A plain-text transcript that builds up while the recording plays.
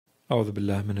أعوذ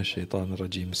بالله من الشيطان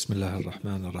الرجيم. Bismillah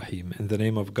ar-Rahman ar-Rahim. In the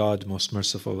name of God, most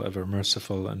merciful, ever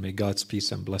merciful, and may God's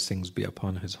peace and blessings be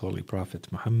upon His holy Prophet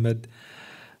Muhammad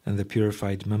and the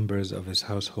purified members of his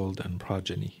household and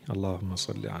progeny. Allahumma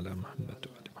salli ala Muhammad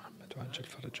wa ali Muhammad wa ajal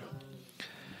farajahum.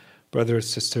 Brothers,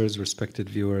 sisters, respected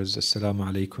viewers, Assalamu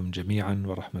alaikum jami'an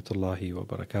wa rahmatullahi wa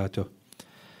barakatuh.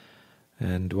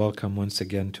 And welcome once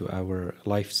again to our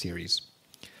life series.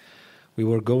 We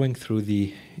were going through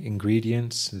the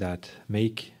ingredients that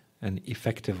make an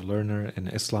effective learner in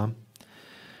Islam,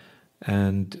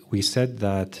 and we said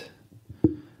that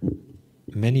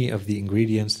many of the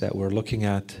ingredients that we're looking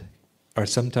at are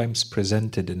sometimes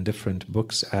presented in different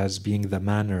books as being the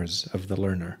manners of the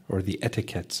learner or the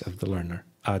etiquettes of the learner,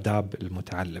 Adab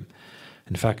al-Muta'allim.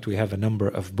 In fact, we have a number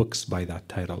of books by that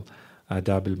title,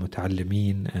 Adab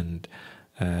al-Muta'allimin, and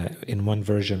in one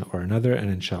version or another,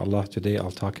 and inshallah today I'll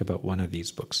talk about one of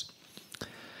these books.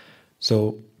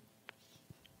 So,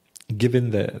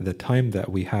 given the time that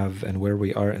we have and where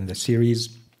we are in the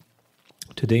series,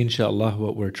 today inshallah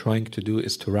what we're trying to do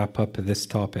is to wrap up this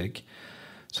topic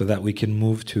so that we can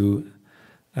move to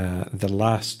the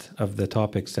last of the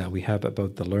topics that we have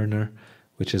about the learner,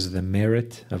 which is the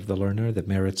merit of the learner, the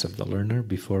merits of the learner,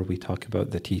 before we talk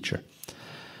about the teacher.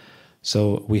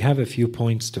 So we have a few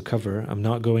points to cover. I'm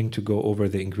not going to go over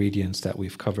the ingredients that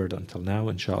we've covered until now.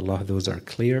 Inshallah, those are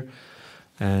clear.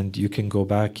 And you can go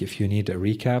back if you need a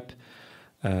recap.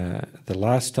 The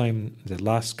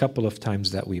last couple of times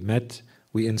that we met,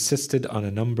 we insisted on a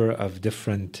number of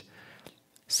different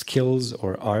skills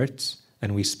or arts,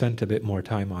 and we spent a bit more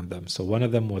time on them. So one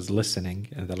of them was listening.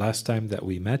 And the last time that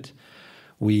we met,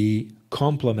 we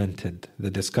complemented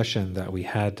the discussion that we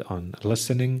had on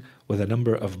listening with a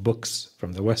number of books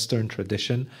from the Western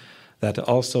tradition that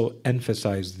also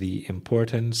emphasize the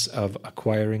importance of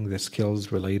acquiring the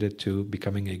skills related to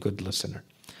becoming a good listener.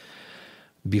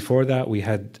 Before that, we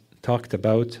had talked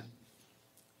about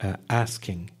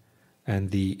asking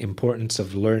and the importance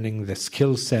of learning the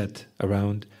skill set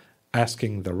around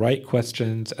asking the right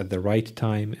questions at the right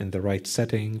time in the right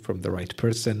setting from the right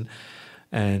person,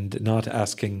 and not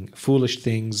asking foolish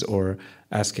things or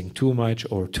asking too much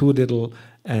or too little,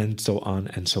 and so on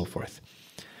and so forth.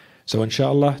 So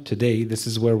inshallah, today, this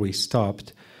is where we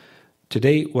stopped.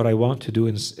 Today, what I want to do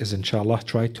is inshallah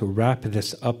try to wrap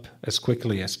this up as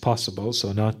quickly as possible,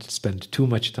 so not spend too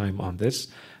much time on this.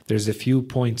 There's a few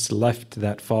points left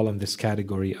that fall in this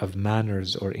category of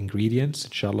manners or ingredients.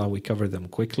 Inshallah, we cover them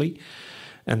quickly.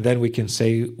 And then we can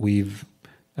say we've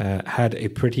had a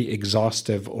pretty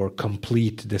exhaustive or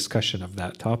complete discussion of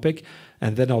that topic.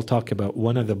 And then I'll talk about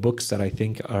one of the books that I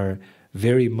think are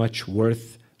very much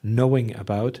worth knowing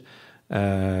about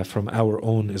from our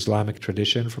own Islamic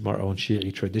tradition, from our own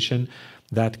Shi'i tradition,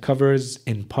 that covers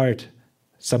in part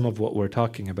some of what we're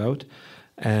talking about.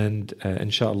 And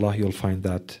inshallah, you'll find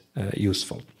that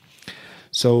useful.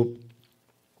 So,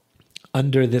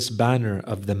 under this banner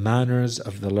of the manners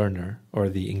of the learner, or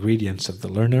the ingredients of the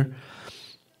learner,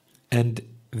 and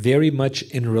very much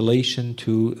in relation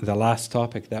to the last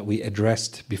topic that we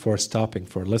addressed before stopping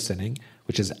for listening,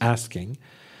 which is asking,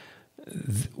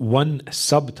 one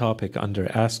subtopic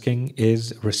under asking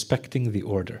is respecting the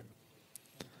order.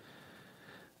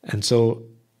 And so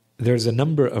there's a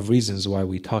number of reasons why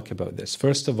we talk about this.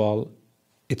 First of all,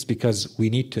 it's because we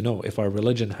need to know if our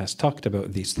religion has talked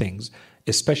about these things,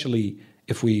 especially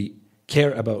if we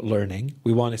care about learning.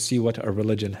 We want to see what our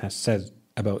religion has said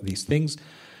about these things.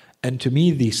 And to me,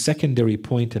 the secondary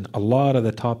point in a lot of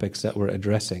the topics that we're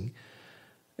addressing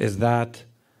is that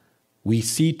we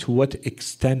see to what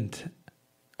extent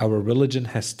our religion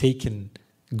has taken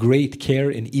great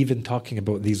care in even talking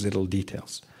about these little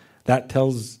details. That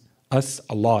tells us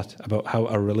a lot about how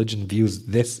our religion views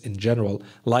this in general,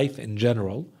 life in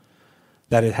general,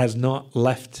 that it has not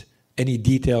left any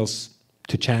details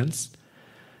to chance.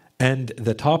 And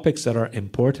the topics that are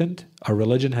important, our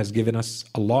religion has given us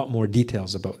a lot more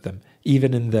details about them,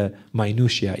 even in the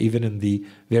minutiae, even in the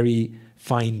very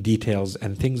fine details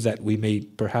and things that we may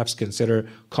perhaps consider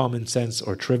common sense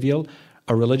or trivial.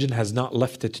 Our religion has not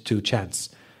left it to chance.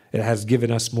 It has given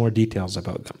us more details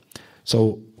about them.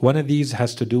 So one of these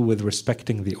has to do with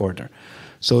respecting the order.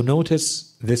 So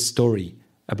notice this story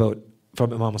from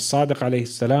Imam As-Sadiq alayhi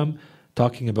salam,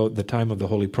 talking about the time of the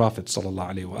Holy Prophet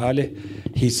sallallahu alaihi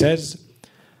wasallam. He says,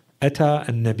 "Ata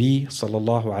an-Nabi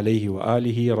sallallahu alaihi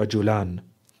wasallam rajulan,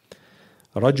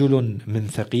 rajulun min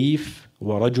Thaqif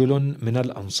wa rajulun min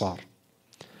al-Ansar.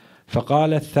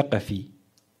 فقال الثقفي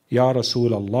يا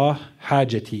رسول الله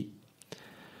حاجتي.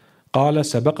 قال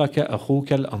سبقك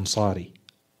أخوك الأنصاري.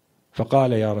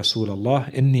 فقال يا رسول الله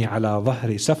إني على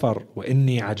ظهر سفر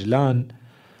وإني عجلان.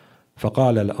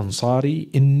 فقال الأنصاري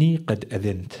إني قد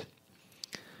أذنت.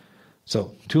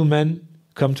 So, two men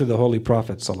come to the Holy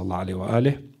Prophet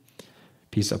ﷺ,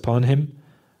 peace upon him.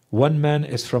 One man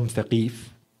is from Thaqif.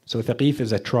 So Thaqif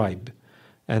is a tribe,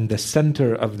 and the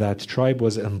center of that tribe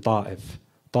was in Ta'if.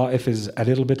 Ta'if is a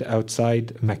little bit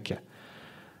outside Mecca.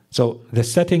 So the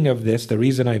setting of this, the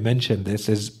reason I mention this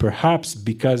is perhaps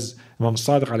because Imam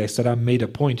Sadiq ﷺ made a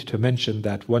point to mention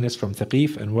that one is from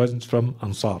Thaqif and one is from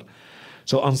Ansar.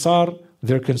 So Ansar,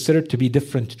 they're considered to be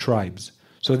different tribes.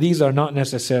 So these are not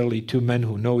necessarily two men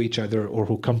who know each other or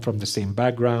who come from the same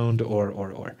background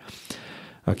or.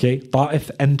 Okay, Ta'if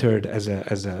entered as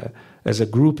a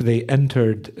group. They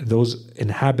entered, those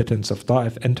inhabitants of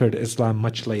Ta'if entered Islam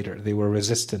much later. They were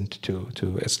resistant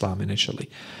to Islam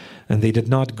initially, and they did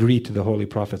not greet the Holy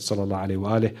Prophet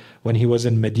ﷺ when he was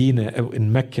in Medina,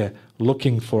 in Mecca,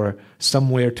 looking for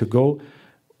somewhere to go.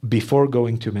 Before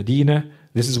going to Medina,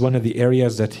 this is one of the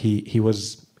areas that he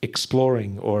was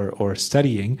exploring or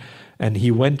studying, and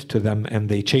he went to them and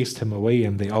they chased him away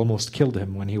and they almost killed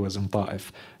him when he was in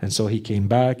Ta'if. And so he came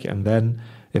back and then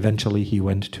eventually he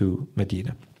went to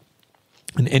Medina.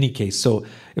 In any case, so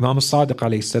Imam Sadiq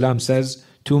ﷺ says,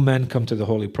 two men come to the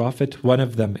Holy Prophet. One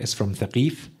of them is from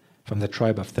Thaqif, from the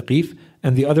tribe of Thaqif,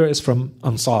 and the other is from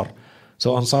Ansar.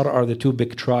 So Ansar are the two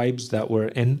big tribes that were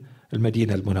in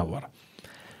Al-Madinah Al-Munawwara.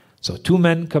 So two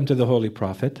men come to the Holy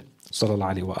Prophet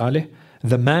ﷺ.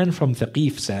 The man from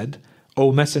Thaqif said,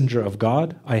 O Messenger of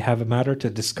God, I have a matter to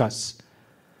discuss.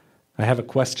 I have a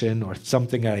question or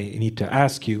something I need to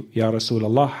ask you. Ya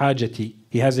Rasulullah, hajati.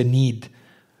 He has a need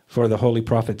for the Holy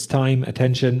Prophet's time,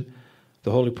 attention.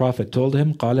 The Holy Prophet told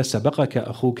him, قَالَ سَبَقَكَ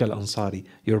أَخُوكَ الْأَنصَارِ.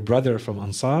 Your brother from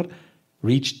Ansar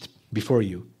reached before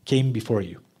you, came before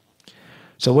you.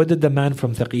 So what did the man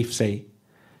from Thaqif say?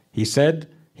 He said,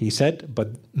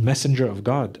 but Messenger of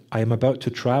God, I am about to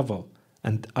travel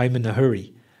and I'm in a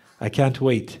hurry. I can't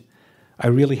wait. I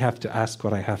really have to ask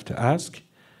what I have to ask.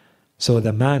 So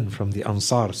the man from the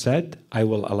Ansar said, I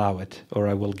will allow it, or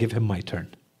I will give him my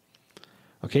turn.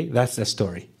 Okay, that's the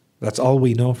story. That's all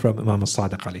we know from Imam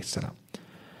Sadiq alayhi salam.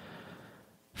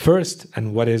 First,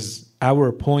 and what is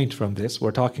our point from this,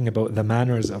 we're talking about the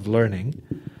manners of learning,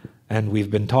 and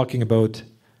we've been talking about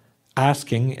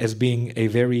asking as being a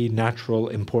very natural,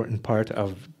 important part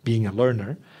of being a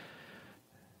learner.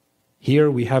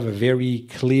 Here we have a very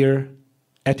clear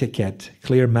etiquette,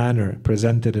 clear manner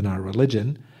presented in our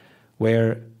religion,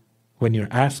 where when you're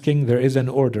asking, there is an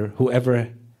order. Whoever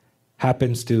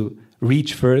happens to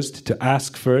reach first, to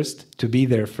ask first, to be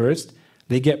there first,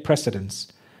 they get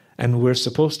precedence. And we're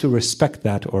supposed to respect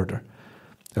that order.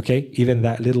 Okay? Even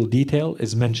that little detail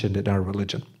is mentioned in our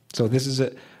religion. So this is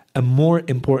a more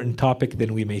important topic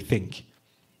than we may think.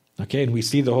 Okay? And we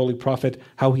see the Holy Prophet,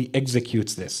 how he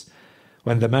executes this.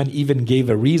 When the man even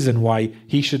gave a reason why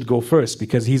he should go first,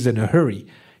 because he's in a hurry.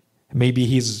 Maybe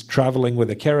he's traveling with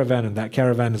a caravan and that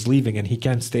caravan is leaving and he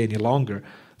can't stay any longer.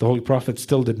 The Holy Prophet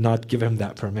still did not give him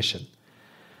that permission.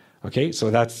 Okay,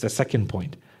 so that's the second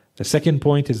point. The second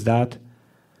point is that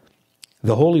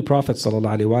the Holy Prophet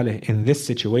ﷺ in this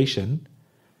situation,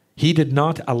 he did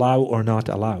not allow or not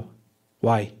allow.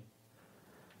 Why?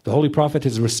 The Holy Prophet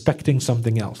is respecting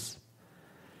something else.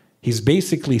 He's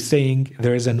basically saying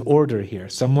there is an order here.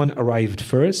 Someone arrived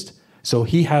first, so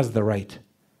he has the right.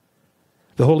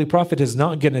 The Holy Prophet is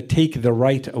not going to take the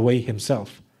right away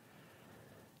himself.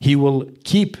 He will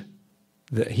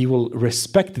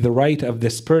respect the right of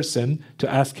this person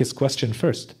to ask his question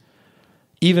first.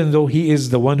 Even though he is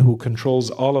the one who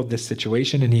controls all of this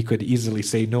situation and he could easily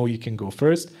say, no, you can go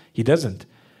first, he doesn't.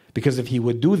 Because if he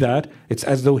would do that, it's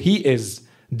as though he is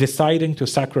deciding to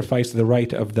sacrifice the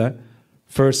right of the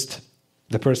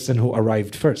person who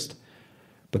arrived first.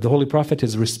 But the Holy Prophet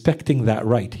is respecting that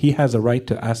right. He has a right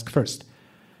to ask first.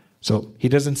 So he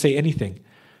doesn't say anything.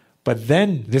 But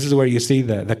then, this is where you see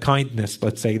the kindness,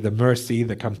 let's say, the mercy,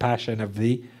 the compassion of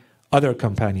the other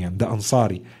companion, the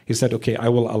Ansari. He said, okay, I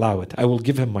will allow it. I will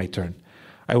give him my turn.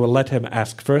 I will let him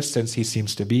ask first since he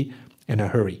seems to be in a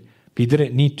hurry. He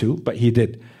didn't need to, but he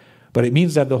did. But it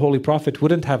means that the Holy Prophet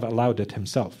wouldn't have allowed it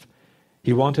himself.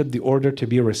 He wanted the order to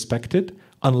be respected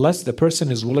unless the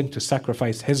person is willing to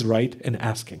sacrifice his right in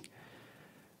asking.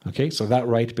 Okay, so that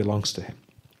right belongs to him.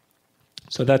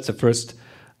 So that's the first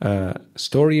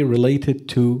story related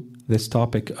to this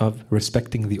topic of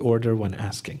respecting the order when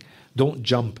asking. Don't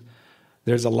jump.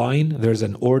 There's a line, there's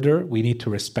an order, we need to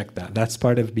respect that. That's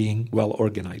part of being well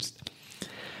organized.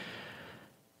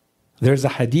 There's a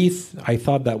hadith I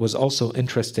thought that was also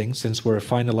interesting since we're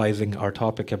finalizing our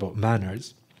topic about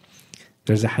manners.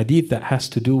 There's a hadith that has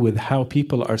to do with how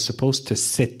people are supposed to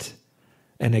sit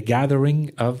in a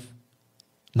gathering of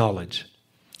knowledge.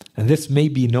 And this may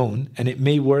be known, and it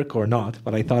may work or not,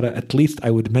 but I thought at least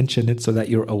I would mention it so that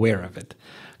you're aware of it.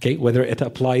 Okay, whether it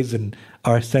applies in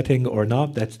our setting or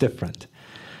not, that's different.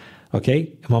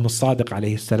 Okay, Imam al-Sadiq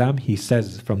alayhi salam, he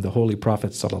says from the Holy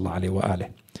Prophet sallallahu alayhi wa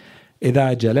alihi,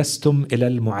 إِذَا جَلَسْتُمْ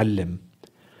إِلَى الْمُعَلِّمِ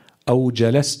أَوْ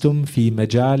جَلَسْتُمْ فِي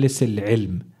مَجَالِسِ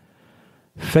الْعِلْمِ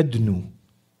فَادْنُوا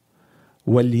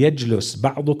وَلْيَجْلُسْ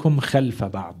بَعْضُكُمْ خَلْفَ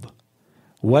بَعْضٍ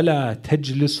وَلَا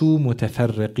تَجْلِسُوا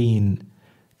مُتَفَرِّقِينَ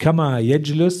كَمَا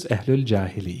يَجْلُسْ أَهْلُ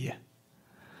الْجَاهِلِيَّةِ.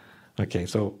 Okay,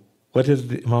 so what is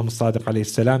the Imam Sadiq alayhi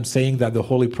salam saying that the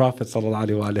Holy Prophet sallallahu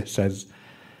alayhi wa alihi says?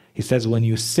 He says, when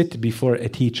you sit before a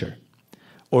teacher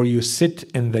or you sit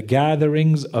in the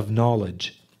gatherings of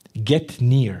knowledge, get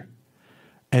near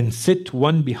and sit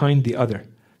one behind the other.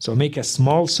 So make a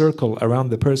small circle around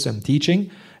the person teaching,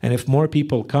 and if more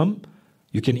people come,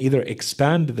 you can either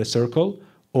expand the circle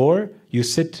or you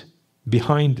sit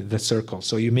behind the circle.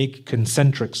 So you make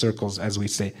concentric circles, as we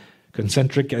say.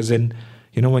 Concentric as in,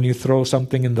 you know, when you throw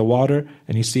something in the water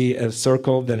and you see a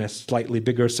circle, then a slightly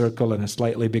bigger circle and a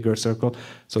slightly bigger circle.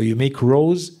 So you make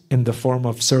rows in the form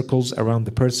of circles around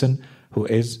the person who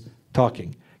is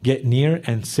talking. Get near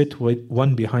and sit with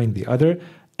one behind the other,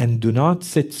 and do not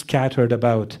sit scattered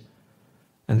about.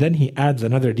 And then he adds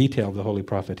another detail of the Holy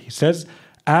Prophet. He says,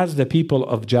 as the people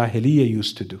of Jahiliyyah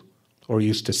used to do, or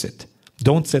used to sit.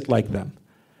 Don't sit like them.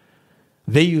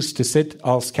 They used to sit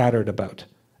all scattered about.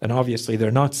 And obviously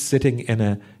they're not sitting in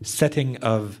a setting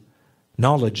of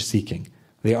knowledge seeking.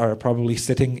 They are probably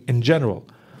sitting in general.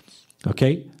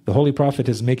 Okay? The Holy Prophet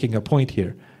is making a point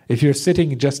here. If you're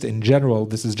sitting just in general,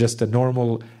 this is just a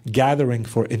normal gathering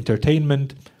for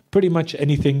entertainment, pretty much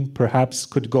anything perhaps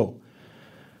could go.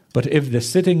 But if the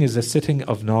sitting is a sitting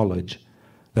of knowledge,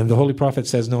 then the Holy Prophet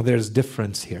says, no, there's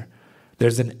difference here.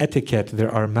 There's an etiquette,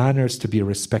 there are manners to be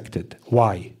respected.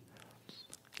 Why?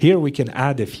 Here we can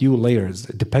add a few layers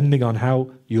depending on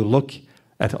how you look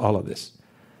at all of this.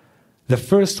 The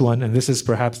first one, and this is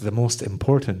perhaps the most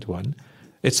important one,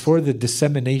 it's for the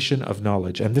dissemination of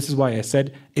knowledge. And this is why I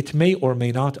said it may or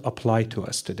may not apply to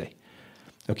us today.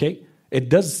 Okay? It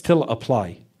does still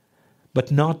apply,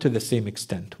 but not to the same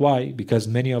extent. Why? Because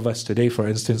many of us today, for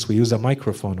instance, we use a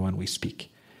microphone when we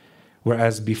speak.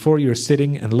 Whereas before you're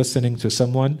sitting and listening to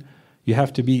someone, you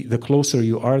have to be, the closer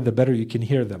you are, the better you can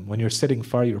hear them. When you're sitting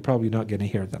far, you're probably not going to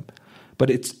hear them.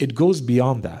 But it goes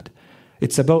beyond that.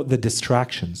 It's about the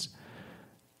distractions.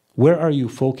 Where are you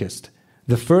focused?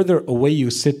 The further away you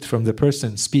sit from the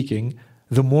person speaking,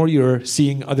 the more you're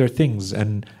seeing other things,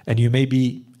 and you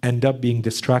maybe end up being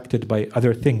distracted by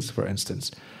other things, for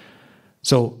instance.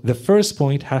 So the first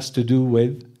point has to do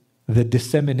with the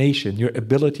dissemination, your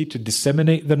ability to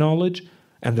disseminate the knowledge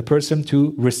and the person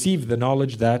to receive the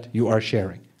knowledge that you are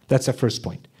sharing. That's the first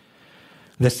point.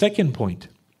 The second point,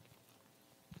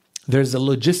 there's a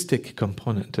logistic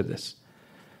component to this.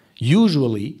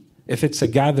 Usually, if it's a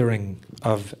gathering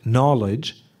of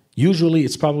knowledge, usually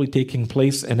it's probably taking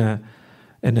place in a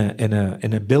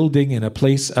building, in a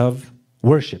place of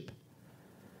worship.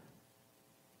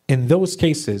 In those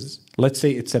cases, let's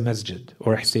say it's a masjid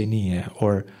or Husseiniya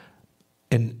or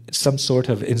in some sort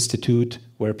of institute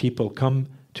where people come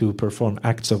to perform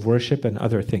acts of worship and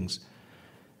other things.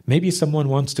 Maybe someone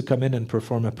wants to come in and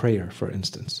perform a prayer, for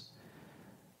instance.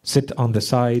 Sit on the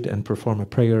side and perform a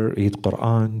prayer, read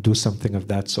Quran, do something of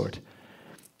that sort.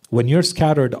 When you're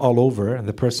scattered all over and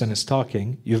the person is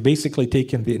talking, you've basically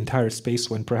taken the entire space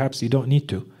when perhaps you don't need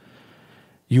to.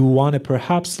 You want to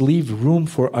perhaps leave room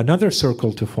for another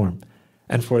circle to form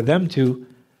and for them to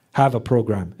have a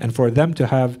program and for them to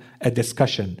have a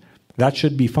discussion. That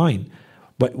should be fine.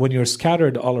 But when you're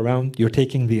scattered all around, you're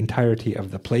taking the entirety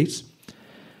of the place.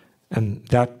 And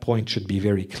that point should be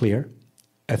very clear.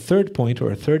 A third point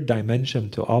or a third dimension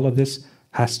to all of this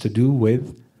has to do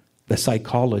with the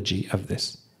psychology of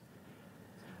this.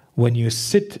 When you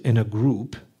sit in a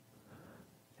group,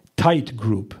 tight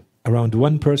group, around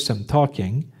one person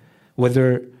talking,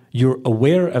 whether you're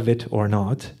aware of it or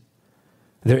not,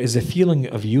 there is a feeling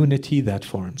of unity that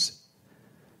forms.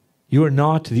 You are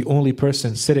not the only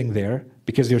person sitting there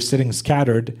because you're sitting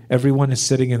scattered. Everyone is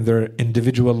sitting in their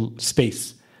individual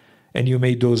space. And you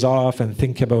may doze off and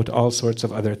think about all sorts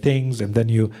of other things, and then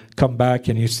you come back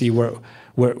and you see where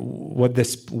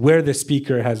the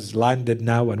speaker has landed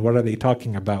now and what are they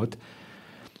talking about.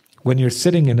 When you're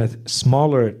sitting in a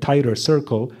smaller, tighter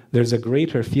circle, there's a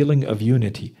greater feeling of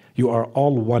unity. You are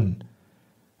all one.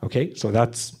 Okay, so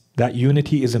that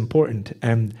unity is important,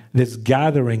 and this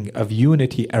gathering of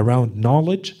unity around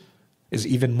knowledge is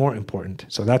even more important.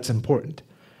 So that's important.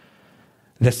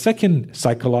 The second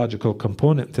psychological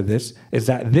component to this is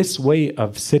that this way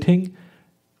of sitting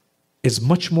is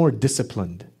much more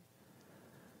disciplined.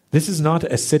 This is not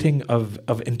a sitting of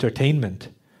entertainment.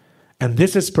 And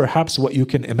this is perhaps what you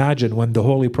can imagine when the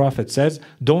Holy Prophet says,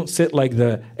 don't sit like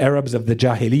the Arabs of the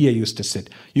Jahiliyyah used to sit.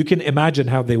 You can imagine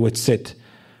how they would sit,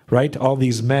 right? All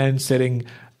these men sitting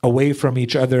away from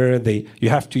each other. You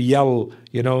have to yell,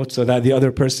 so that the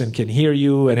other person can hear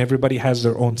you, and everybody has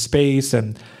their own space.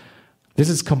 And this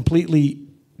is completely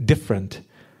different.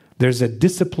 There's a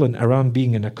discipline around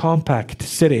being in a compact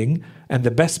sitting, and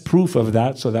the best proof of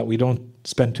that, so that we don't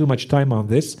spend too much time on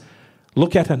this,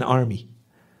 look at an army.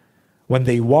 When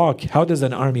they walk, how does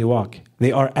an army walk?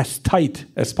 They are as tight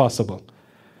as possible.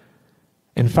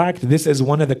 In fact, this is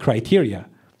one of the criteria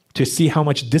to see how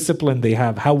much discipline they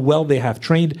have, how well they have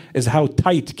trained, is how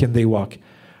tight can they walk.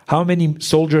 How many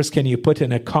soldiers can you put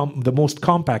in the most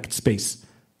compact space,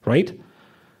 right?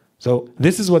 So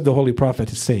this is what the Holy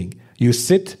Prophet is saying. You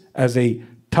sit as a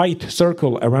tight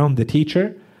circle around the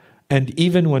teacher, and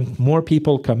even when more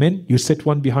people come in, you sit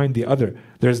one behind the other.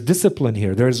 There's discipline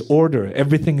here. There's order.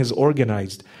 Everything is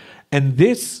organized. And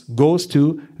this goes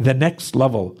to the next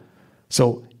level.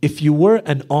 So if you were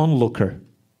an onlooker,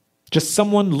 just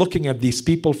someone looking at these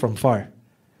people from far,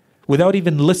 without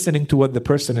even listening to what the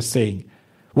person is saying,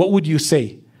 what would you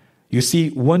say? You see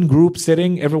one group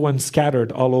sitting, everyone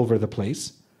scattered all over the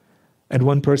place, and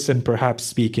one person perhaps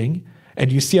speaking, and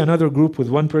you see another group with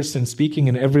one person speaking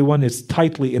and everyone is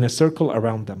tightly in a circle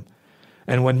around them.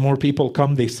 And when more people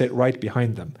come, they sit right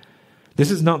behind them. This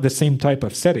is not the same type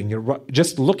of setting.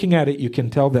 Just looking at it, you can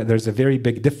tell that there's a very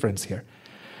big difference here.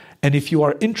 And if you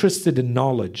are interested in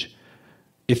knowledge,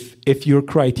 if your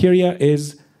criteria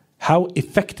is how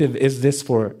effective is this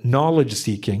for knowledge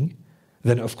seeking,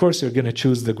 then of course you're going to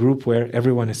choose the group where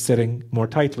everyone is sitting more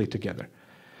tightly together.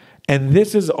 And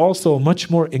this is also much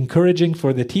more encouraging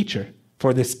for the teacher,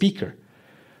 for the speaker.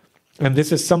 And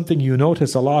this is something you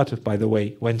notice a lot, by the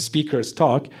way, when speakers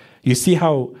talk. You see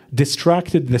how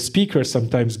distracted the speaker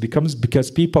sometimes becomes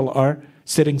because people are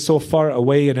sitting so far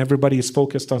away and everybody is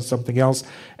focused on something else,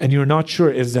 and you're not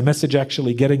sure, is the message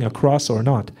actually getting across or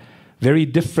not? Very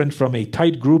different from a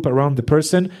tight group around the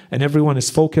person and everyone is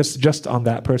focused just on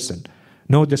that person.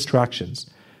 No distractions.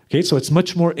 Okay, so it's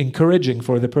much more encouraging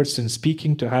for the person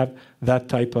speaking to have that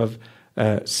type of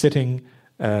sitting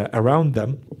around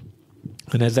them.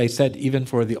 And as I said, even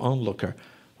for the onlooker,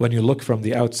 when you look from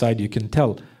the outside, you can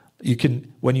tell.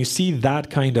 When you see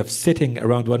that kind of sitting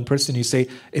around one person, you say,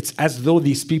 it's as though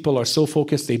these people are so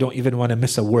focused they don't even want to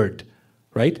miss a word,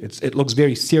 right? It looks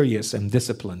very serious and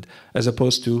disciplined, as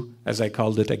opposed to, as I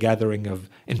called it, a gathering of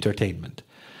entertainment.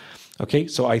 Okay,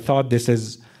 so I thought this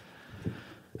is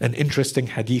an interesting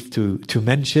hadith to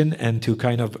mention and to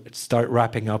kind of start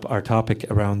wrapping up our topic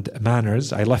around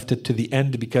manners. I left it to the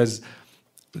end because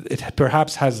it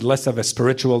perhaps has less of a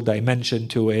spiritual dimension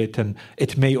to it, and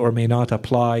it may or may not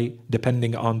apply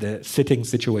depending on the sitting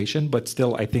situation, but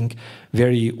still I think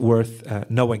very worth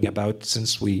knowing about,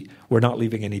 since we're not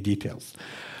leaving any details,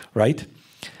 right?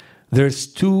 There's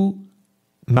two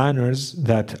manners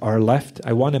that are left.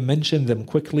 I want to mention them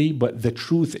quickly, but the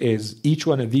truth is each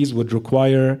one of these would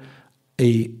require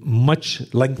a much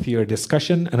lengthier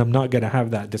discussion, and I'm not going to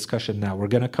have that discussion now. We're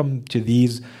going to come to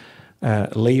these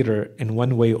later in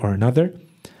one way or another,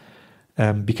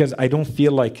 because I don't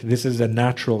feel like this is a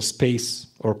natural space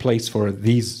or place for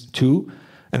these two.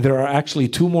 And there are actually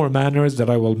two more manners that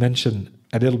I will mention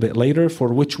a little bit later, for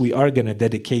which we are going to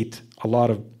dedicate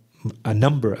a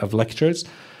number of lectures.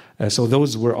 So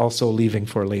those we're also leaving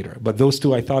for later. But those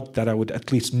two, I thought that I would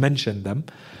at least mention them.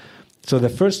 So the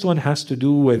first one has to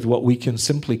do with what we can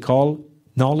simply call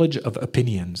knowledge of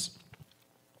opinions.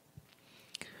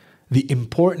 The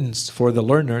importance for the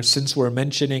learner, since we're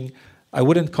mentioning, I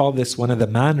wouldn't call this one of the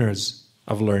manners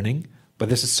of learning, but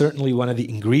this is certainly one of the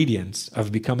ingredients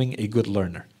of becoming a good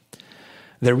learner.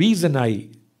 The reason I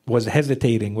was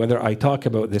hesitating whether I talk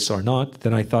about this or not,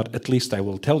 then I thought at least I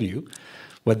will tell you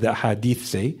what the hadith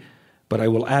say, but I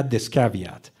will add this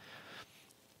caveat.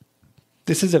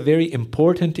 This is a very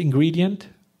important ingredient,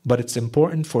 but it's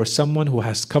important for someone who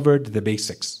has covered the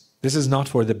basics. This is not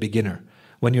for the beginner.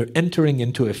 When you're entering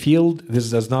into a field,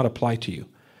 this does not apply to you.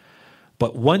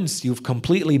 But once you've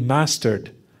completely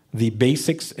mastered the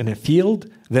basics in a field,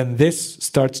 then this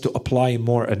starts to apply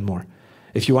more and more.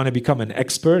 If you want to become an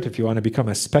expert, if you want to become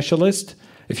a specialist,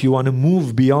 if you want to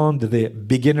move beyond the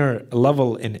beginner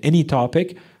level in any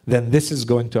topic, then this is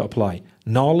going to apply.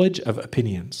 Knowledge of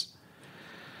opinions.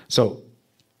 So,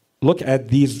 look at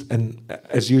these, and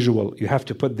as usual, you have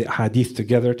to put the hadith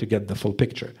together to get the full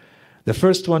picture. The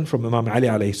first one from Imam Ali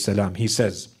alayhi salam, he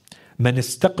says, من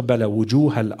استقبل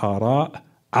وجوه الآراء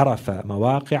عرف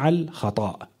مواقع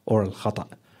الخطأ or الخطأ.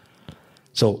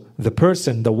 So the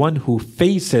person, the one who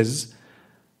faces,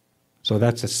 so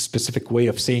that's a specific way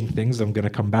of saying things, I'm going to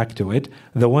come back to it.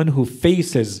 The one who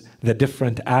faces the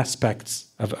different aspects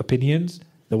of opinions,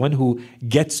 the one who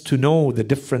gets to know the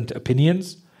different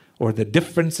opinions or the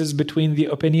differences between the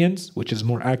opinions, which is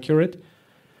more accurate.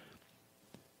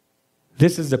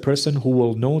 This is the person who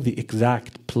will know the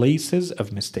exact places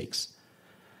of mistakes.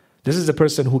 This is the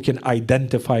person who can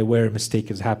identify where a mistake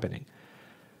is happening,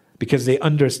 because they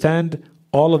understand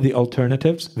all of the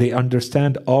alternatives, they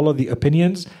understand all of the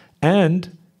opinions,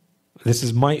 and this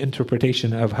is my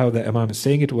interpretation of how the Imam is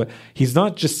saying it. He's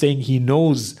not just saying he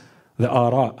knows the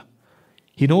ara.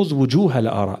 He knows wujuh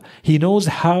al-ara. He knows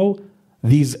how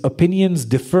these opinions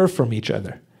differ from each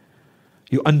other.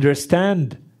 You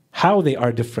understand how they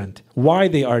are different, why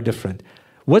they are different.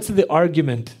 What's the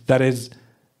argument that is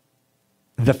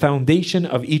the foundation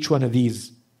of each one of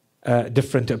these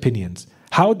different opinions?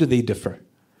 How do they differ?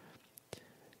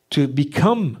 To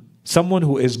become someone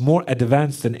who is more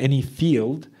advanced in any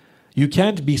field, you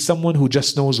can't be someone who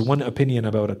just knows one opinion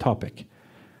about a topic.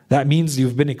 That means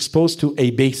you've been exposed to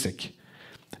a basic.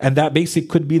 And that basic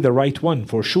could be the right one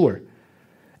for sure.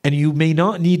 And you may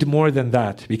not need more than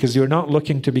that, because you're not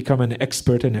looking to become an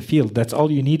expert in a field. That's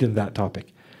all you need in that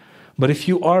topic. But if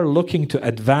you are looking to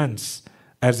advance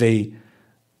as a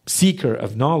seeker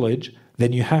of knowledge,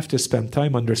 then you have to spend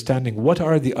time understanding what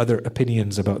are the other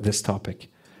opinions about this topic.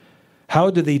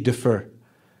 How do they differ?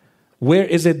 Where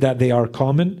is it that they are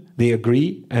common, they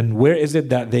agree, and where is it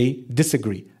that they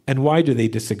disagree? And why do they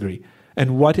disagree?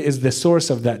 And what is the source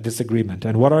of that disagreement?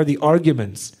 And what are the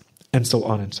arguments? And so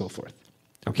on and so forth.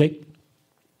 Okay?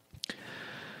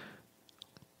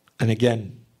 And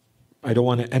again, I don't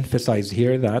want to emphasize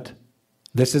here that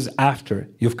this is after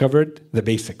you've covered the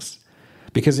basics.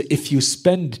 Because if you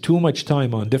spend too much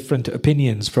time on different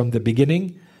opinions from the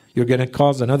beginning, you're going to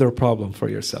cause another problem for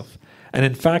yourself. And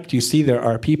in fact, you see there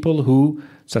are people who,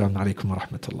 Assalamu alaikum wa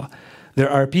rahmatullah, there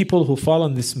are people who fall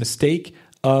on this mistake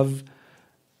of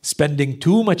spending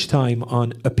too much time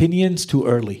on opinions too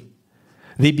early.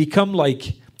 They become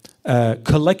like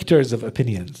collectors of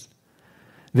opinions.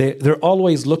 They're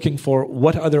always looking for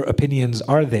what other opinions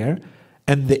are there.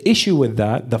 And the issue with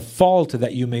that, the fault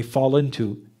that you may fall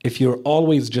into if you're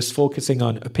always just focusing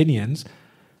on opinions,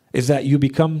 is that you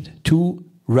become too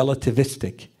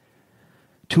relativistic.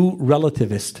 Too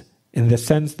relativist in the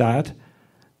sense that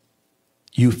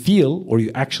you feel or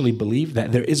you actually believe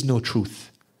that there is no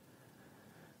truth.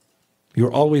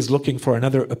 You're always looking for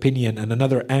another opinion and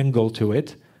another angle to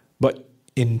it, but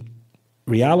in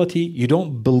reality, you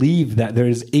don't believe that there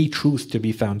is a truth to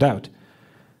be found out.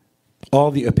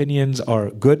 All the opinions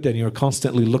are good and you're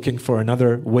constantly looking for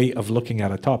another way of looking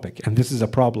at a topic. And this is a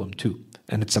problem too.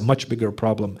 And it's a much bigger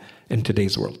problem in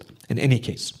today's world. In any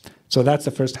case. So that's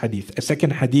the first hadith. A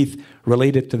second hadith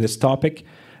related to this topic.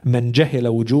 مَنْ جَهِلَ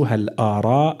وُجُوهَ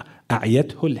الْآرَاءِ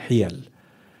أَعْيَتْهُ الْحِيَلِ.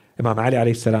 Imam Ali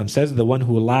alayhi salam says, the one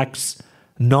who lacks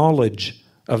knowledge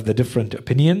of the different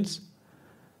opinions,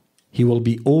 he will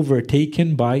be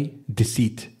overtaken by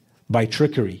deceit, by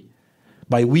trickery,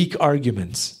 by weak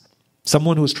arguments.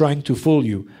 Someone who's trying to fool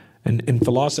you. And in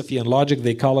philosophy and logic,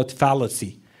 they call it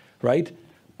fallacy, right?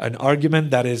 An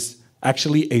argument that is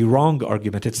actually a wrong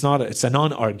argument. It's a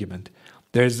non-argument.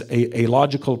 There's a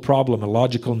logical problem, a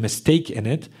logical mistake in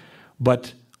it,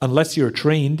 but unless you're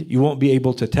trained, you won't be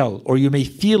able to tell. Or you may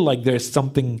feel like there's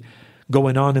something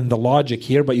going on in the logic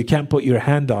here, but you can't put your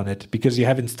hand on it because you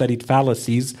haven't studied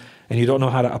fallacies and you don't know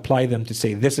how to apply them to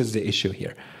say this is the issue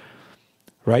here.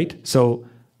 Right? So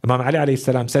Imam Ali alayhi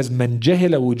salam says, "Man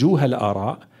jahila wujuh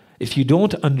al-ara." If you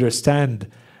don't understand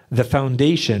the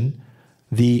foundation,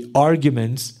 the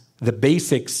arguments, the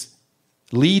basics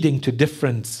leading to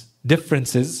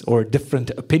differences or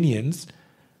different opinions,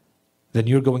 then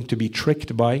you're going to be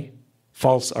tricked by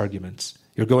false arguments.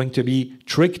 You're going to be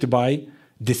tricked by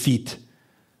deceit,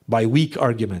 by weak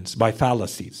arguments, by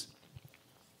fallacies.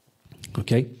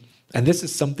 Okay? And this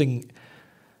is something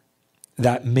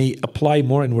that may apply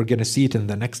more, and we're going to see it in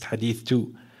the next hadith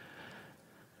too.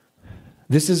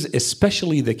 This is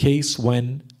especially the case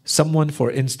when someone,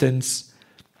 for instance,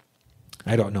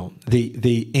 I don't know,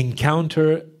 they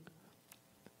encounter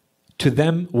to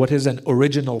them what is an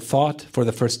original thought for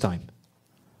the first time.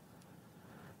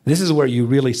 This is where you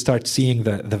really start seeing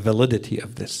the validity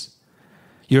of this.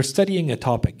 You're studying a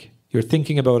topic. You're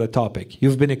thinking about a topic.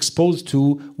 You've been exposed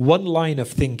to one line of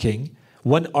thinking,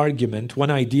 one argument,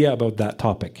 one idea about that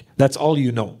topic. That's all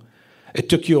you know. It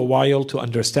took you a while to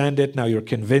understand it. Now you're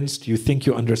convinced. You think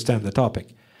you understand the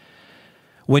topic.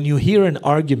 When you hear an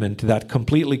argument that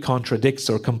completely contradicts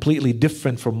or completely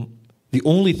different from the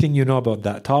only thing you know about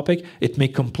that topic, it may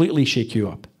completely shake you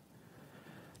up.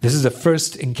 This is the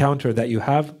first encounter that you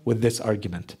have with this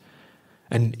argument.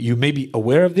 And you may be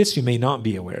aware of this, you may not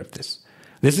be aware of this.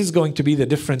 This is going to be the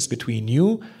difference between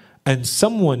you and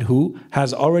someone who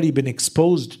has already been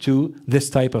exposed to this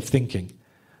type of thinking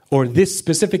or this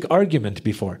specific argument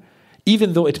before.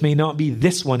 Even though it may not be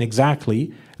this one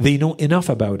exactly, they know enough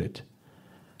about it.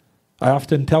 I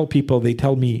often tell people, they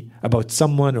tell me about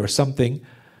someone or something,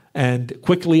 and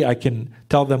quickly I can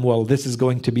tell them, well, this is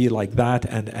going to be like that.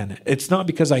 And it's not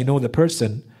because I know the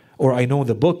person or I know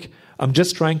the book. I'm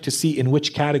just trying to see in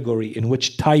which category, in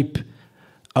which type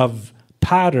of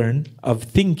pattern of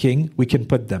thinking we can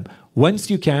put them. Once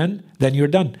you can, then you're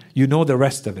done. You know the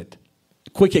rest of it.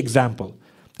 Quick example.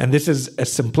 And this is a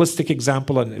simplistic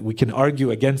example, and we can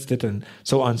argue against it and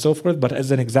so on and so forth. But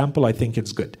as an example, I think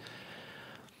it's good.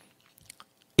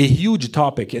 A huge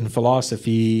topic in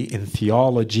philosophy, in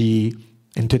theology,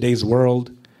 in today's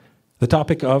world, the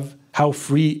topic of how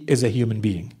free is a human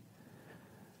being.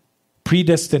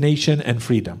 Predestination and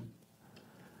freedom.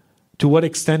 To what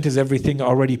extent is everything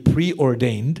already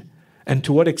preordained, and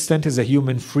to what extent is a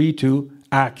human free to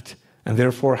act, and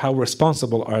therefore how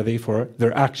responsible are they for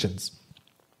their actions?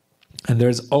 And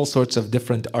there's all sorts of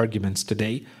different arguments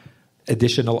today,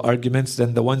 additional arguments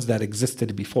than the ones that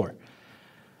existed before.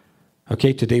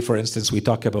 Okay, today, for instance, we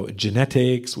talk about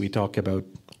genetics, we talk about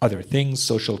other things,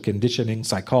 social conditioning,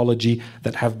 psychology,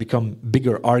 that have become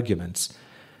bigger arguments.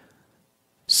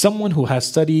 Someone who has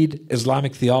studied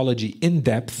Islamic theology in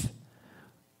depth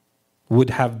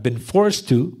would have been forced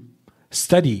to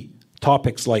study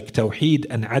topics like Tawheed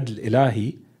and Adl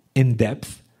Ilahi in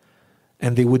depth,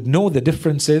 and they would know the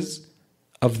differences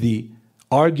of the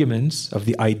arguments, of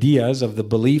the ideas, of the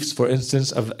beliefs, for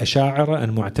instance, of Asha'ira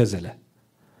and Mu'tazila,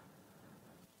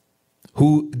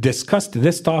 who discussed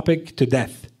this topic to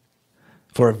death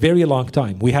for a very long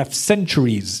time. We have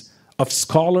centuries of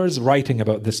scholars writing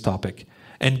about this topic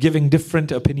and giving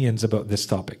different opinions about this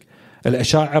topic.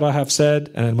 Al-Asha'ira have said,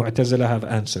 and Al-Mu'tazila have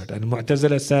answered. And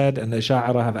Al-Mu'tazila said, and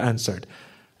Al-Asha'ira have answered.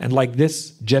 And like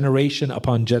this, generation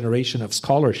upon generation of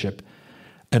scholarship.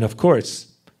 And of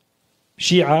course,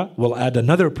 Shia will add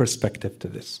another perspective to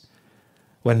this.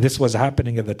 When this was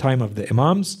happening at the time of the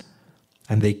Imams,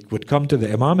 and they would come to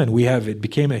the Imam, and it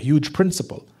became a huge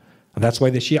principle. And that's why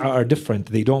the Shia are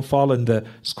different. They don't fall in the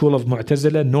school of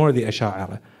Mu'tazila nor the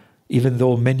Asha'ira, even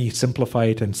though many simplify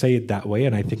it and say it that way.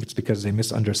 And I think it's because they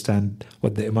misunderstand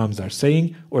what the Imams are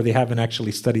saying, or they haven't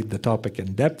actually studied the topic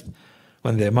in depth.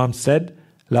 When the Imam said,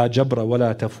 لا جبر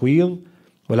ولا تفويض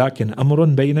ولكن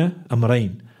أمر بين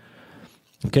أمرين.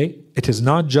 Okay, it is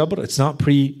not jabr, it's not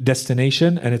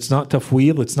predestination, and it's not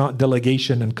tafweel, it's not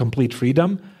delegation and complete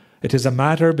freedom. It is a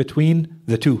matter between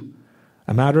the two.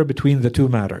 A matter between the two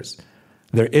matters.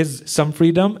 There is some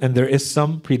freedom and there is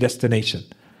some predestination.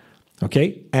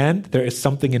 Okay, and there is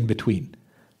something in between.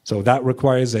 So that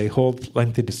requires a whole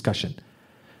lengthy discussion.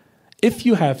 If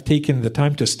you have taken the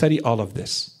time to study all of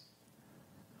this,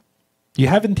 you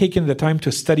haven't taken the time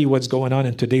to study what's going on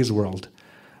in today's world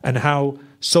and how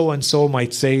so-and-so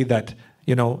might say that,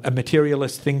 a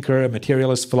materialist thinker, a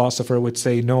materialist philosopher would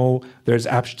say, no, there's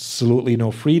absolutely no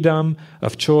freedom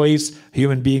of choice.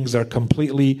 Human beings are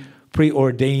completely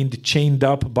preordained, chained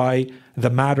up by the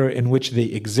matter in which they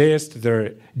exist,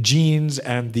 their genes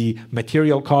and the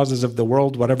material causes of the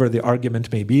world, whatever the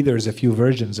argument may be. There's a few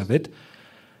versions of it.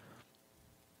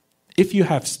 If you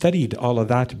have studied all of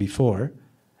that before,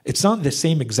 it's not the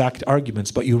same exact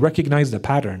arguments, but you recognize the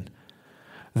pattern.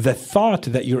 The thought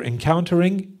that you're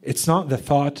encountering, it's not the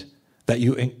thought that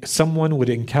someone would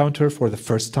encounter for the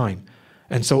first time.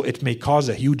 And so it may cause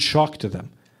a huge shock to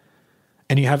them.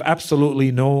 And you have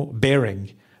absolutely no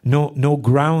bearing, no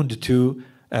ground to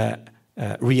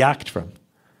react from.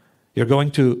 You're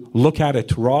going to look at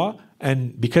it raw,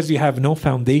 and because you have no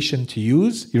foundation to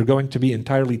use, you're going to be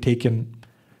entirely taken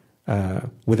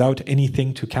without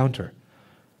anything to counter.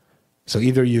 So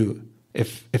either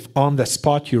if on the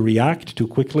spot you react too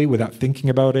quickly without thinking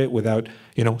about it, without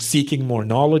seeking more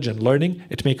knowledge and learning,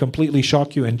 it may completely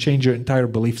shock you and change your entire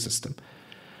belief system.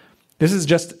 This is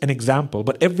just an example,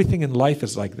 but everything in life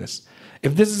is like this.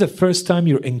 If this is the first time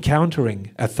you're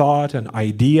encountering a thought, an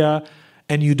idea,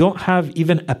 and you don't have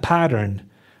even a pattern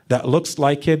that looks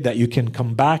like it, that you can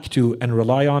come back to and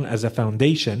rely on as a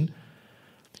foundation,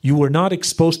 you were not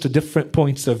exposed to different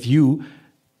points of view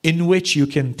in which you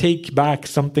can take back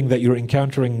something that you're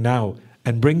encountering now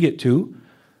and bring it to,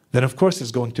 then of course it's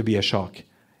going to be a shock.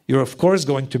 You're of course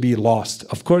going to be lost.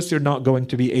 Of course you're not going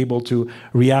to be able to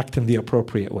react in the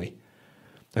appropriate way.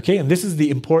 Okay, and this is the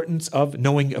importance of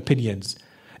knowing opinions.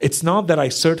 It's not that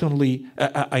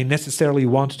I necessarily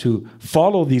want to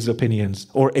follow these opinions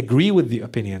or agree with the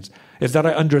opinions. It's that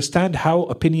I understand how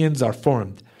opinions are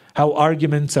formed, how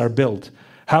arguments are built.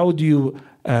 How do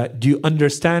you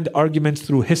understand arguments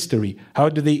through history? How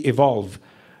do they evolve?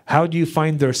 How do you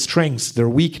find their strengths, their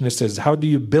weaknesses? How do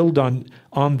you build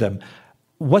on them?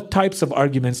 What types of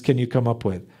arguments can you come up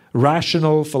with?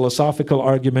 Rational, philosophical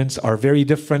arguments are very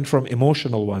different from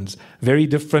emotional ones, very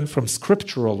different from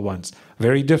scriptural ones,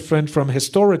 very different from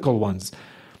historical ones.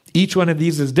 Each one of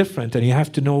these is different, and you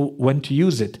have to know when to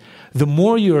use it. The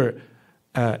more you're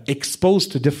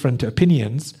exposed to different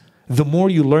opinions, the more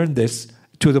you learn this,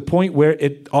 to the point where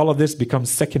all of this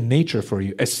becomes second nature for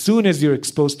you. As soon as you're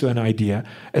exposed to an idea,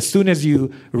 as soon as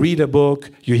you read a book,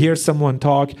 you hear someone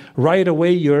talk, right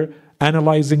away you're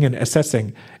analyzing and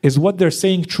assessing, is what they're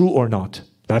saying true or not?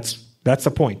 That's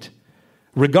a point.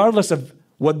 Regardless of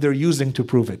what they're using to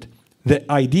prove it. The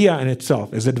idea in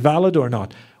itself, is it valid or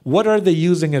not? What are they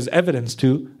using as evidence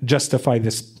to justify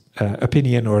this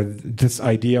opinion or this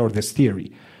idea or this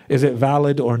theory? Is it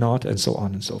valid or not? And so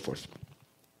on and so forth.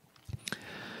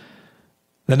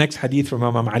 The next hadith from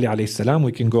Imam Ali alayhi salam,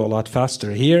 we can go a lot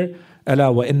faster here. ألا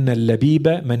وإن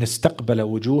اللبيب من استقبل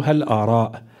وجوه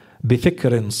الآراء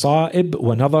بفكر صائب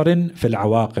ونظر في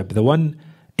العواقب. The one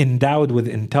endowed with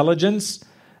intelligence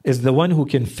is the one who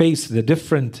can face the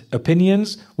different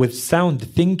opinions with sound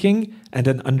thinking and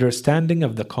an understanding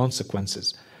of the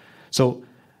consequences. So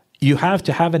you have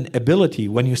to have an ability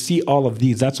when you see all of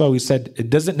these. That's why we said it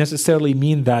doesn't necessarily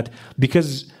mean that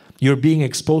because you're being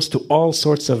exposed to all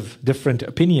sorts of different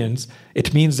opinions,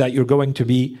 it means that you're going to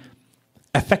be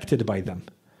affected by them.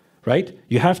 Right?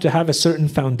 You have to have a certain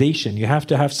foundation. You have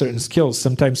to have certain skills.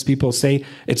 Sometimes people say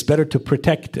it's better to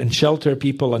protect and shelter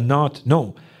people and not.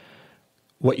 No.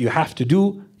 What you have to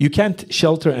do, you can't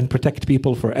shelter and protect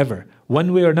people forever.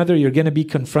 One way or another, you're going to be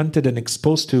confronted and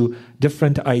exposed to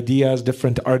different ideas,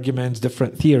 different arguments,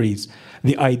 different theories.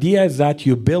 The idea is that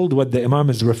you build what the Imam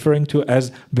is referring to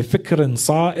as بِفِكْرٍ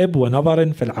صَائِبْ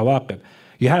وَنَظَرٍ فِي الْعَوَاقِبِ.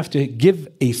 You have to give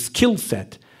a skill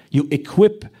set. You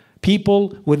equip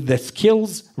people with the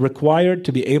skills required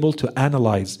to be able to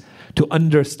analyze, to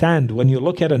understand. When you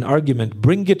look at an argument,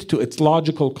 bring it to its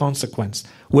logical consequence.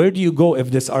 Where do you go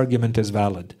if this argument is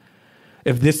valid?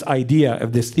 If this idea,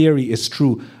 if this theory is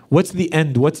true, what's the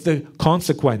end? What's the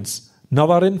consequence?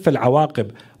 نظر في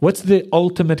العواقب. What's the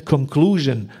ultimate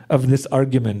conclusion of this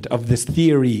argument, of this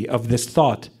theory, of this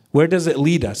thought? Where does it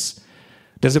lead us?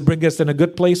 Does it bring us in a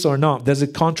good place or not? Does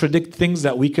it contradict things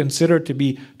that we consider to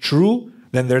be true?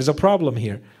 Then there's a problem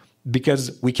here,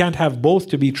 because we can't have both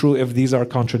to be true if these are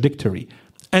contradictory,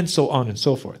 and so on and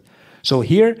so forth. So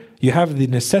here you have the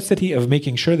necessity of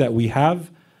making sure that we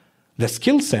have the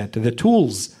skill set, the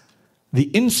tools, the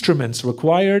instruments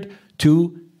required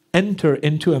to enter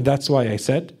into, and that's why I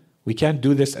said we can't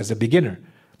do this as a beginner.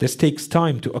 This takes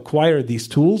time to acquire these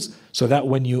tools so that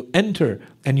when you enter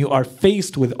and you are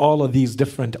faced with all of these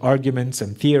different arguments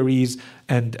and theories,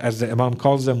 and as the Imam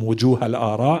calls them, wujuh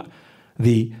al-ara',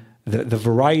 the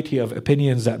variety of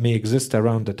opinions that may exist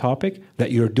around the topic,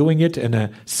 that you're doing it in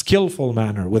a skillful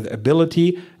manner with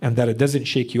ability, and that it doesn't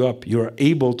shake you up. You're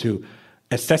able to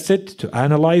assess it, to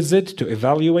analyze it, to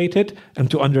evaluate it,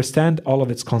 and to understand all of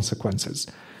its consequences.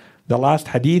 The last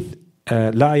hadith,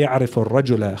 لا يعرف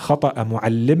الرجل خطأ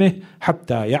معلمه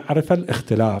حتى يعرف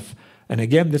الاختلاف. And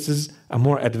again, this is a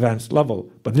more advanced level,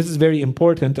 but this is very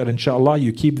important, and inshallah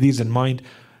you keep these in mind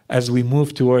as we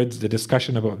move towards the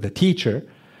discussion about the teacher.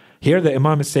 Here the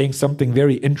Imam is saying something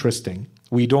very interesting.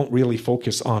 We don't really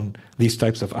focus on these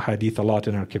types of ahadith a lot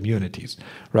in our communities,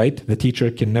 right? The teacher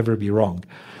can never be wrong.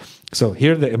 So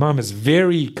here the Imam is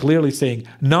very clearly saying,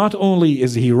 not only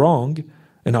is he wrong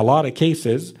in a lot of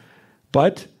cases,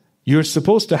 but you're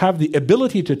supposed to have the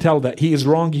ability to tell that he is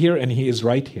wrong here and he is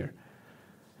right here.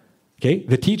 Okay?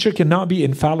 The teacher cannot be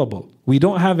infallible. We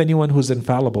don't have anyone who's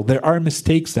infallible. There are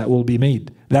mistakes that will be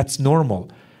made. That's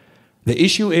normal. The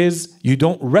issue is you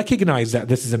don't recognize that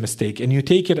this is a mistake and you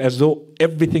take it as though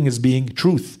everything is being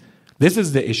truth. This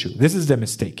is the issue. This is the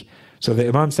mistake. So the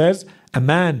Imam says, a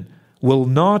man will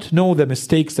not know the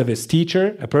mistakes of his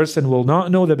teacher. A person will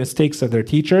not know the mistakes of their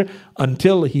teacher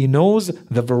until he knows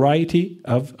the variety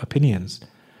of opinions.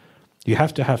 You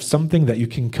have to have something that you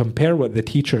can compare what the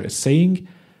teacher is saying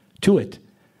to it.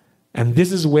 And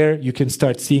this is where you can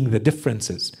start seeing the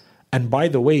differences. And by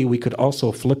the way, we could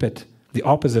also flip it. The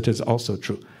opposite is also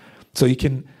true. So you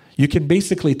can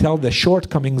basically tell the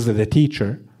shortcomings of the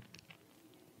teacher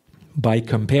by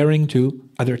comparing to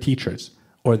other teachers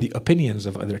or the opinions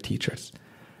of other teachers.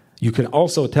 You can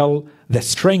also tell the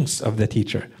strengths of the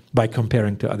teacher by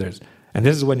comparing to others. And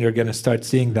this is when you're going to start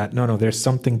seeing that, no, there's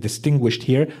something distinguished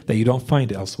here that you don't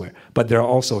find elsewhere. But there are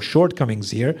also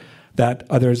shortcomings here that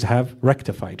others have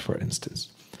rectified, for instance.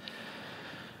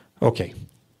 Okay.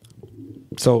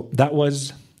 So that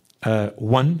was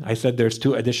one. I said there's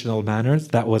two additional manners.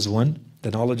 That was one,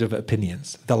 the knowledge of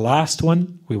opinions. The last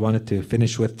one we wanted to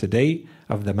finish with today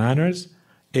of the manners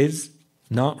is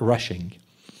not rushing.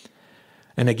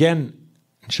 And again,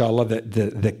 inshallah,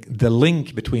 the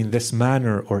link between this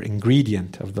manner or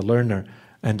ingredient of the learner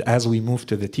and as we move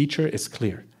to the teacher is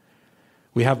clear.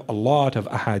 We have a lot of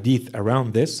ahadith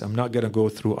around this. I'm not going to go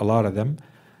through a lot of them.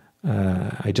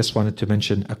 I just wanted to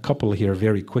mention a couple here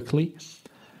very quickly.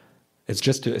 It's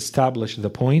just to establish the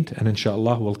point, and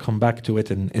inshallah we'll come back to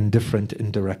it in different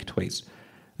indirect ways.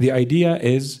 The idea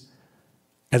is,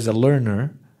 as a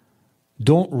learner,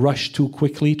 don't rush too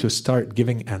quickly to start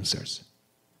giving answers.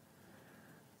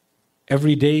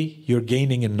 Every day you're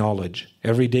gaining in knowledge.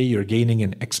 Every day you're gaining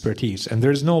in expertise. And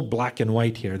there's no black and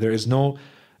white here. There is no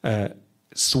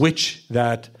switch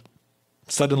that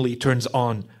suddenly turns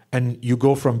on and you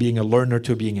go from being a learner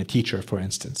to being a teacher, for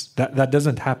instance. That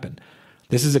doesn't happen.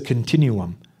 This is a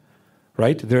continuum,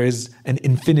 right? There is an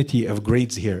infinity of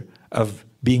grades here of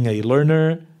being a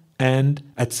learner and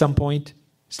at some point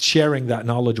sharing that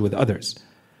knowledge with others.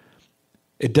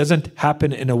 It doesn't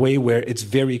happen in a way where it's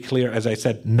very clear, as I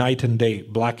said, night and day,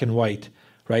 black and white,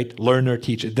 right? Learner,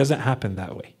 teacher. It doesn't happen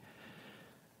that way.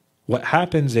 What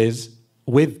happens is,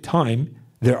 with time,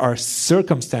 there are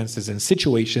circumstances and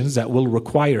situations that will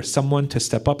require someone to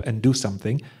step up and do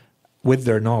something with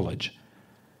their knowledge,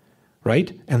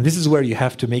 right? And this is where you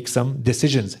have to make some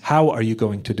decisions. How are you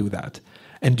going to do that?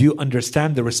 And do you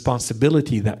understand the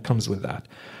responsibility that comes with that?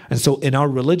 And so in our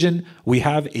religion, we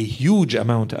have a huge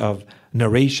amount of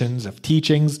narrations, of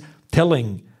teachings,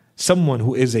 telling someone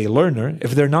who is a learner,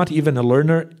 if they're not even a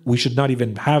learner, we should not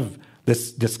even have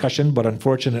this discussion, but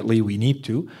unfortunately we need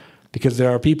to, because there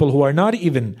are people who are not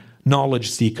even knowledge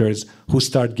seekers who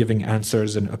start giving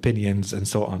answers and opinions and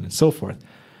so on and so forth.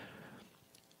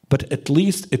 But at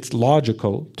least it's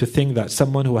logical to think that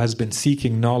someone who has been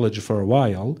seeking knowledge for a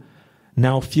while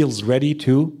now feels ready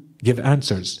to give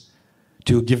answers,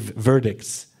 to give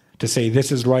verdicts, to say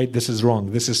this is right, this is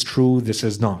wrong, this is true, this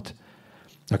is not.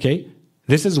 Okay?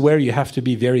 This is where you have to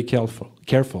be very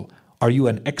careful. Are you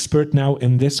an expert now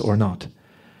in this or not?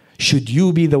 Should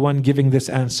you be the one giving this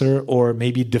answer or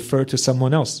maybe defer to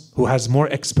someone else who has more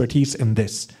expertise in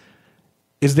this?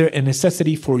 Is there a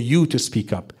necessity for you to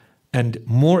speak up? And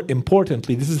more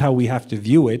importantly, this is how we have to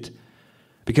view it,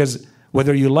 because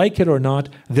whether you like it or not,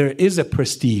 there is a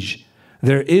prestige.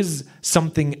 There is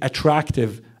something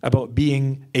attractive about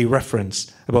being a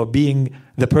reference, about being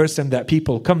the person that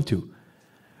people come to.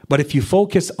 But if you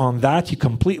focus on that, you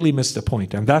completely miss the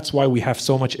point. And that's why we have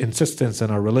so much insistence in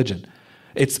our religion.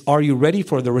 It's, are you ready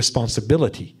for the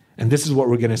responsibility? And this is what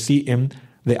we're going to see in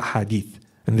the hadith,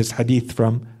 in this hadith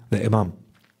from the Imam.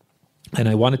 And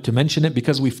I wanted to mention it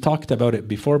because we've talked about it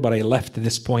before, but I left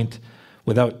this point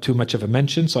without too much of a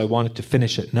mention, so I wanted to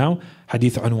finish it now.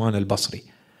 Hadith Unwan al-Basri.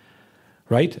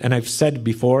 Right? And I've said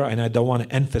before, and I don't want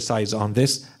to emphasize on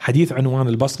this, Hadith Unwan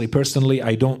al-Basri, personally,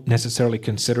 I don't necessarily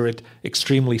consider it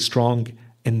extremely strong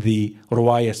in the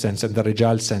ruwaya sense, and the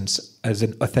rijal sense, as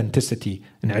an authenticity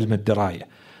in ilm al-diraya.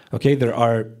 Okay, there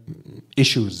are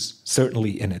issues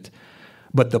certainly in it.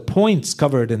 But the points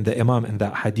covered in the Imam in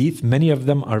that hadith, many of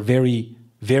them are very,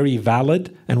 very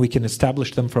valid, and we can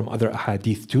establish them from other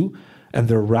hadith too. And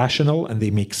they're rational and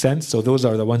they make sense. So those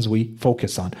are the ones we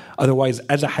focus on. Otherwise,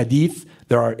 as a hadith,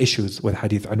 there are issues with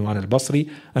Hadith Unwan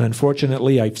al-Basri. And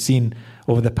unfortunately, I've seen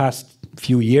over the past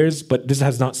few years, but this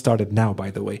has not started now, by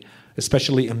the way,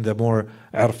 especially in the more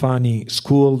Irfani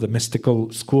school, the mystical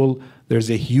school, there's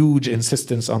a huge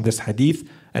insistence on this hadith.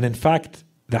 And in fact,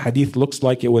 the hadith looks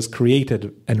like it was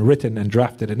created and written and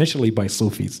drafted initially by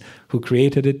Sufis, who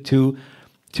created it to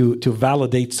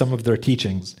validate some of their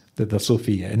teachings, the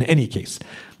Sufiya. In any case,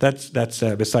 that's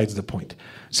besides the point.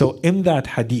 So in that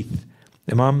hadith,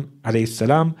 Imam alayhi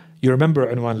salam, you remember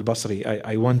Unwan al-Basri,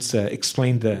 I once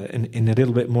explained in a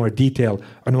little bit more detail.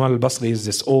 Unwan al-Basri is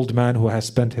this old man who has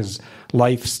spent his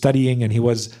life studying, and he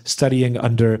was studying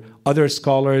under other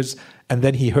scholars, and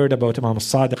then he heard about Imam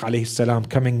al-Sadiq alayhi salam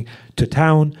coming to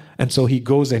town, and so he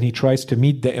goes and he tries to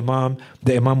meet the Imam.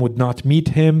 The Imam would not meet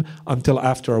him until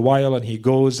after a while, and he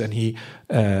goes and he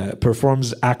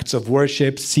performs acts of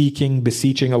worship,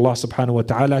 beseeching Allah subhanahu wa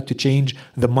ta'ala to change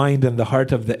the mind and the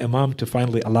heart of the Imam to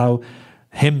finally allow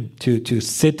him to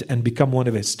sit and become one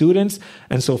of his students.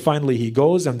 And so finally he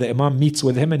goes and the Imam meets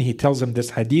with him and he tells him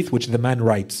this hadith which the man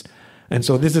writes. And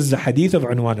so this is the hadith of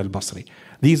Unwan al-Basri.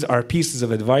 These are pieces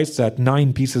of advice,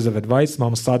 9 pieces of advice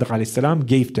Imam Sadiq alayhi salam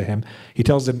gave to him. He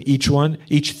tells him each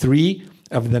 3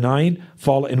 of the 9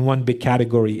 fall in one big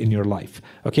category in your life.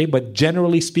 Okay, but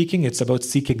generally speaking, it's about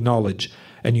seeking knowledge.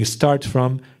 And you start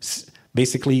from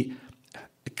basically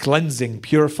cleansing,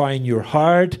 purifying your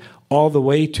heart, all the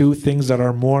way to things that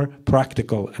are more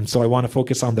practical. And so I want to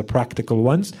focus on the practical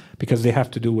ones because they have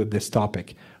to do with this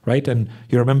topic, right? And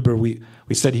you remember we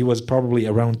said he was probably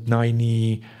around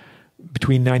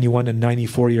between 91 and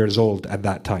 94 years old at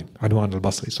that time, Unwan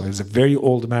al-Basri. So he's a very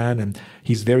old man, and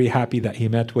he's very happy that he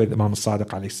met with Imam Sadiq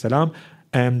alayhi salam.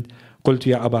 And قلت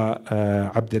يا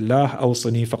أبا عبد الله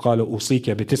أوصني فقال أوصيك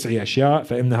ب9 أشياء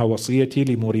فإنها وصيتي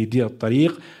لمريدي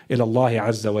الطريق إلى الله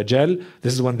عز وجل.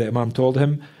 This is when the Imam told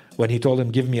him, when he told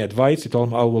him, give me advice, he told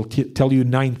him, I will tell you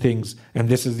 9 things, and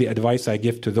this is the advice I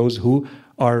give to those who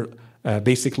are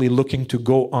basically looking to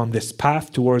go on this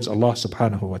path towards Allah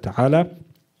subhanahu wa ta'ala.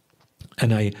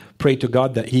 And I pray to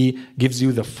God that He gives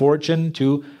you the fortune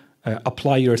to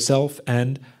apply yourself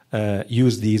and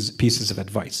use these pieces of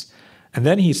advice. And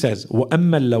then he says, وَأَمَّا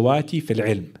اللَّوَاتِ فِي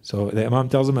الْعِلْمِ. So the Imam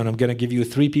tells him, and I'm going to give you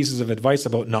 3 pieces of advice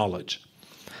about knowledge.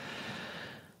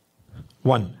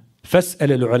 1. فَاسْأَلِ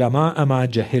الْعُلَمَاءَ مَا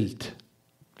جَهِلْتَ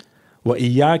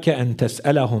وَإِيَّاكَ أَن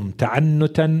تَسْأَلَهُمْ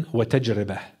تَعَنُّتًا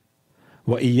وَتَجْرِبَةً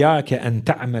وإياك أن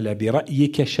تعمل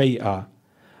برأيك شيئا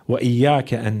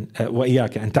وإياك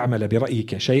أن تعمل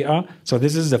برأيك شيئا. So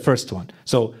this is the first one.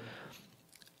 So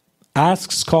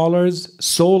ask scholars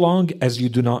so long as you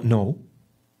do not know,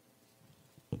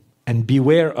 and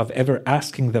beware of ever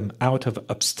asking them out of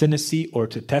obstinacy or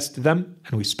to test them.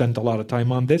 And we spent a lot of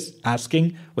time on this,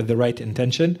 asking with the right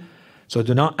intention. So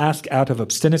do not ask out of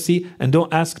obstinacy, and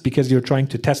don't ask because you're trying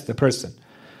to test the person.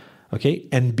 Okay?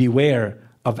 And beware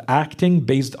of acting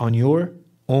based on your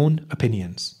own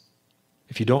opinions.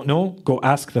 If you don't know, go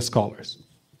ask the scholars.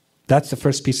 That's the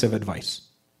first piece of advice.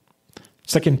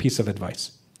 Second piece of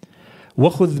advice.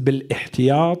 وَخُذْ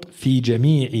بِالْإِحْتِيَاطِ فِي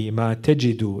جَمِيعِ مَا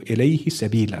تَجِدُ إِلَيْهِ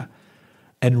سَبِيلًا.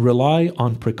 And rely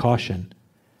on precaution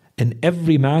in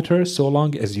every matter so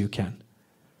long as you can.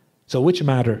 So which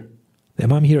matter? The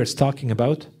Imam here is talking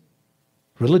about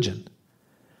religion.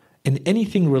 In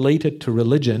anything related to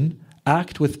religion,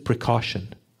 act with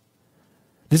precaution.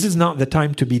 This is not the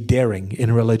time to be daring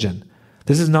in religion.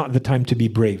 This is not the time to be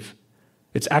brave.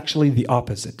 It's actually the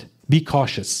opposite. Be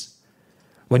cautious.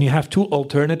 When you have 2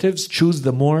 alternatives, choose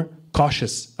the more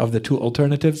cautious of the 2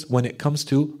 alternatives when it comes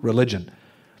to religion.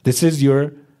 This is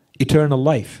your eternal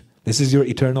life. This is your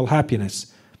eternal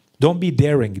happiness. Don't be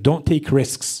daring. Don't take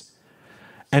risks.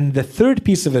 And the third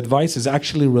piece of advice is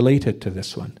actually related to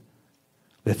this one.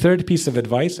 The third piece of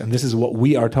advice, and this is what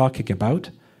we are talking about,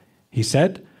 he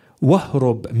said,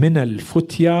 وَهْرُبْ مِنَ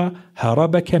الْفُتْيَا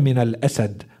هَرَبَكَ مِنَ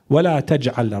الْأَسَدِ وَلَا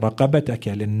تَجْعَلْ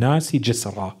رَقَبَتَكَ لِلنَّاسِ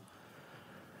جِسْرًا.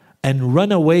 And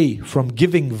run away from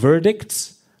giving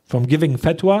verdicts, from giving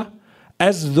fatwa,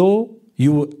 as though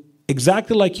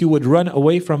exactly like you would run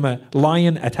away from a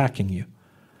lion attacking you.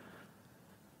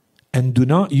 And do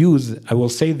not use, I will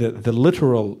say the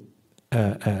literal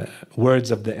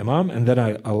words of the Imam, and then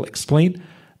I'll explain.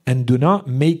 And do not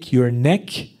make your neck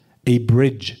a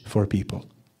bridge for people,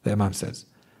 the Imam says.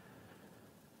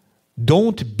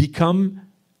 Don't become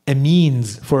a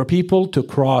means for people to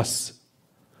cross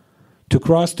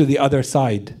to the other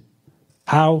side.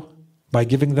 How? By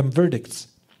giving them verdicts,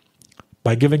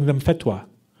 by giving them fatwa,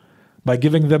 by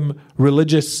giving them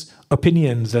religious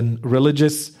opinions and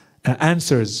religious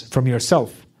answers from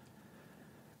yourself.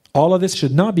 All of this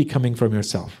should not be coming from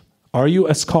yourself. Are you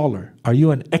a scholar? Are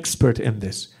you an expert in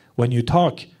this? When you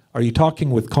talk, are you talking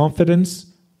with confidence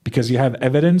because you have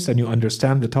evidence and you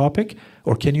understand the topic?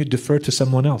 Or can you defer to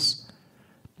someone else?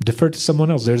 Defer to someone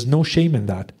else. There's no shame in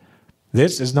that.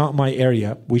 This is not my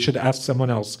area. We should ask someone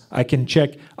else. I can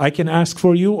check. I can ask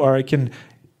for you, or I can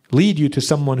lead you to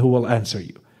someone who will answer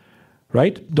you.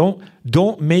 Right?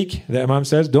 Don't make, the Imam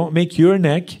says, don't make your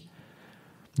neck,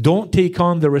 don't take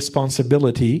on the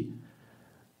responsibility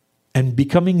and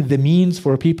becoming the means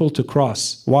for people to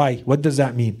cross. Why? What does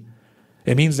that mean?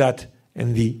 It means that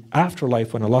in the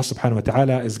afterlife, when Allah subhanahu wa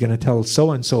ta'ala is going to tell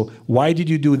so-and-so, why did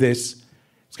you do this?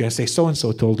 He's going to say,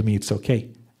 so-and-so told me it's okay.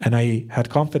 And I had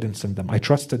confidence in them. I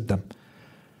trusted them.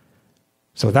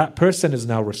 So that person is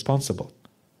now responsible.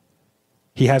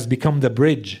 He has become the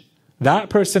bridge. That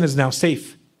person is now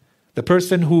safe. The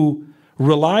person who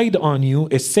relied on you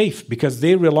is safe because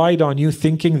they relied on you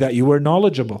thinking that you were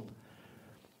knowledgeable.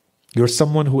 You're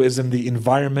someone who is in the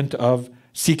environment of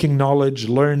seeking knowledge,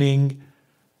 learning.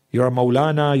 You're a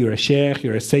Maulana, you're a Sheikh,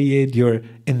 you're a Sayyid, you're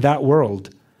in that world.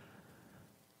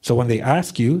 So when they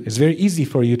ask you, it's very easy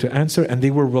for you to answer, and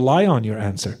they will rely on your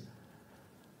answer.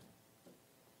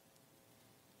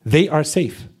 They are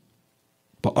safe.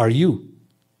 But are you?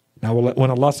 Now when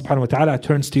Allah subhanahu wa ta'ala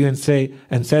turns to you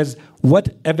and says,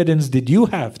 what evidence did you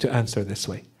have to answer this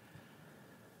way?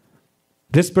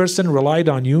 This person relied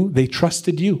on you, they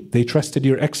trusted you, they trusted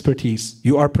your expertise.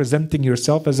 You are presenting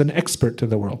yourself as an expert to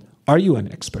the world. Are you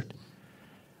an expert?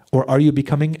 Or are you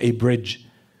becoming a bridge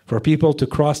for people to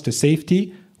cross to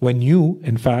safety when you,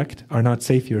 in fact, are not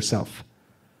safe yourself?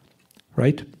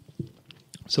 Right?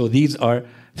 So these are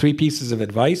 3 pieces of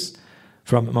advice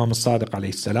from Imam al-Sadiq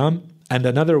alayhi salam, and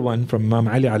another one from Imam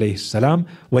Ali alayhi salam,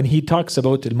 when he talks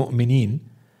about al-mu'mineen,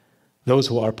 those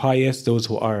who are pious, those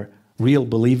who are real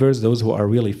believers, those who are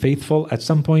really faithful. At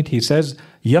some point he says,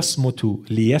 يَصْمُتُ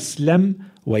لِيَسْلَمْ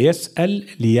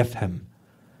وَيَسْأَلْ لِيَفْهَمْ.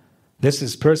 This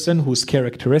is person whose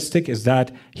characteristic is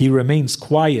that he remains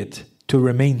quiet to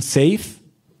remain safe.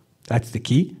 That's the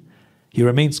key. He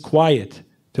remains quiet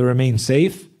to remain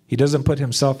safe. He doesn't put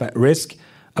himself at risk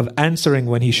of answering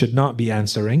when he should not be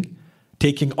answering,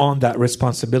 taking on that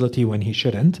responsibility when he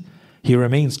shouldn't. He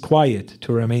remains quiet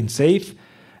to remain safe,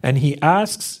 and he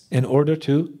asks in order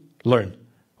to learn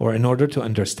or in order to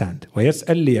understand.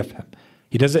 وَيَسْأَلْ لِيَفْهَمْ.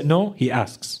 He doesn't know, he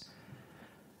asks.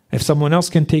 If someone else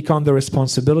can take on the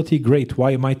responsibility, great.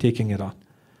 Why am I taking it on?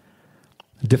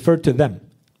 Defer to them.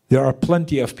 There are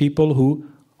plenty of people who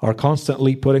are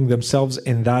constantly putting themselves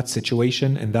in that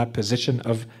situation, in that position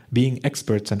of being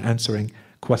experts and answering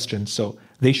questions. So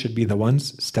they should be the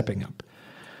ones stepping up.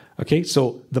 Okay,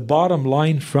 so the bottom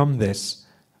line from this,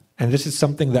 and this is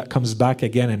something that comes back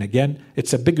again and again,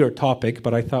 it's a bigger topic,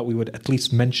 but I thought we would at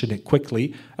least mention it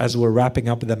quickly as we're wrapping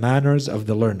up the manners of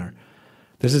the learner.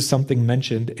 This is something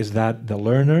mentioned, is that the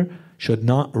learner should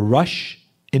not rush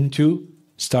into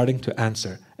starting to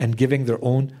answer and giving their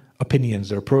own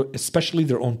opinions, especially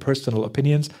their own personal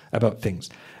opinions about things.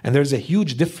 And there's a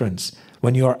huge difference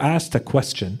when you are asked a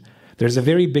question. There's a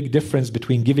very big difference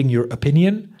between giving your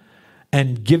opinion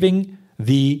and giving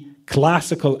the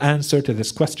classical answer to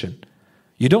this question.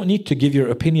 You don't need to give your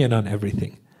opinion on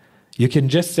everything. You can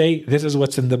just say, this is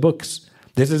what's in the books.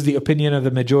 This is the opinion of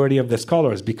the majority of the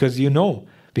scholars, because you know,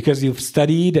 because you've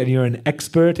studied and you're an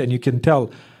expert and you can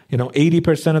tell,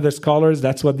 80% of the scholars,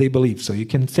 that's what they believe. So you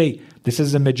can say, this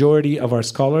is the majority of our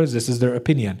scholars, this is their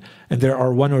opinion. And there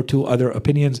are 1 or 2 other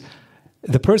opinions.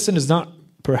 The person is not,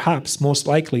 perhaps, most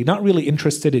likely, not really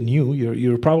interested in you.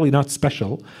 You're probably not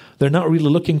special. They're not really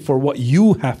looking for what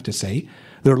you have to say.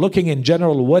 They're looking in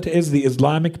general, what is the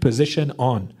Islamic position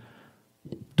on?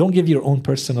 Don't give your own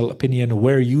personal opinion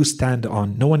where you stand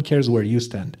on. No one cares where you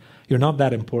stand. You're not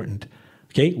that important.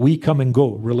 Okay? We come and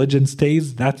go. Religion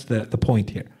stays. That's the point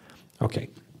here. Okay.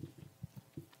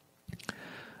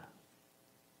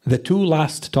 The 2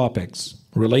 last topics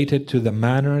related to the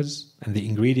manners and the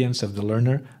ingredients of the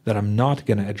learner that I'm not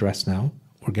going to address now,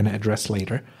 we're going to address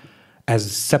later,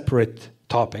 as separate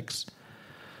topics.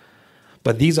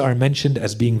 But these are mentioned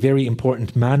as being very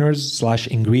important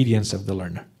manners/ingredients of the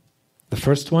learner. The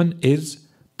first one is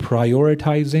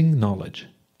prioritizing knowledge.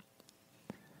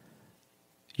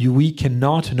 We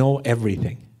cannot know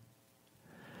everything.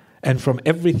 And from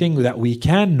everything that we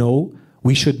can know,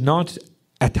 we should not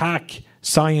attack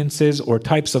sciences or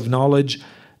types of knowledge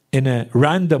in a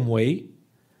random way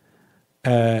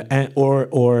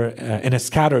or in a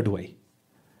scattered way.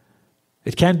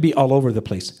 It can't be all over the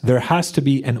place. There has to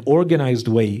be an organized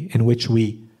way in which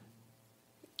we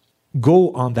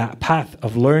go on that path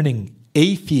of learning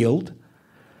a field,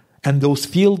 and those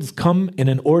fields come in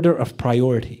an order of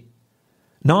priority,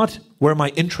 not where my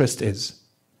interest is.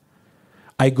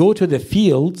 I go to the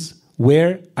fields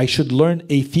where I should learn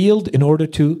a field in order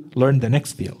to learn the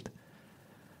next field.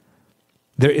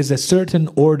 There is a certain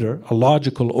order, a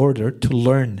logical order to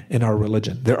learn in our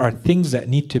religion. There are things that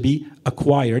need to be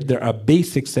acquired. There are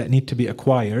basics that need to be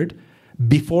acquired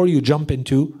before you jump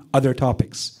into other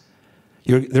topics.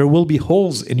 There will be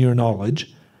holes in your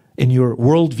knowledge, in your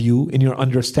worldview, in your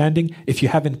understanding, if you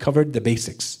haven't covered the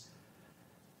basics.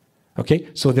 Okay?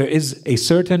 So there is a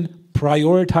certain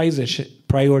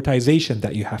prioritization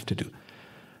that you have to do.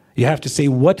 You have to say,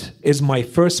 what is my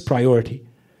first priority?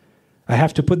 I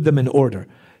have to put them in order.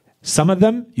 Some of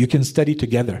them you can study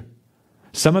together.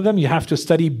 Some of them you have to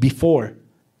study before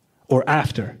or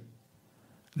after.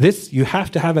 This, you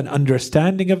have to have an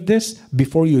understanding of this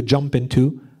before you jump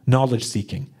into knowledge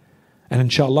seeking. And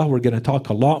inshallah, we're going to talk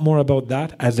a lot more about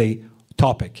that as a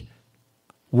topic.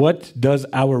 What does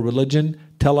our religion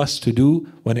tell us to do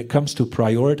when it comes to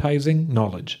prioritizing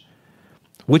knowledge?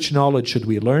 Which knowledge should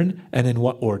we learn and in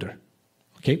what order?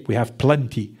 Okay, we have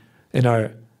plenty in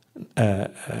our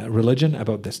religion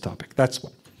about this topic. That's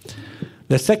one.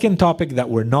 The second topic that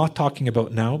we're not talking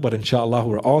about now, but inshallah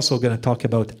we're also going to talk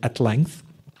about at length,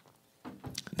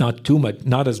 not too much,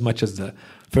 not as much as the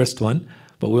first one,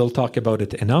 but we'll talk about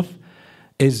it enough,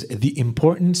 is the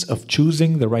importance of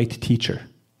choosing the right teacher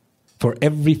for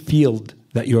every field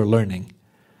that you're learning.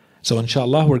 So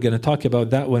inshallah we're going to talk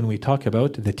about that when we talk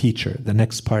about the teacher, the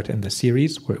next part in the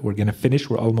series. We're going to finish,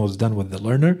 we're almost done with the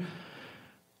learner.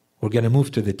 We're going to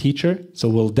move to the teacher, so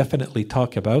we'll definitely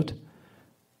talk about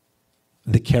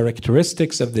the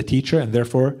characteristics of the teacher, and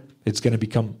therefore it's going to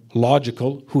become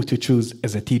logical who to choose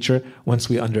as a teacher once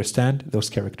we understand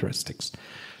those characteristics.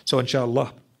 So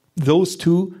inshallah, those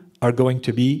two are going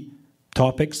to be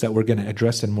topics that we're going to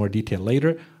address in more detail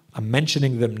later. I'm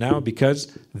mentioning them now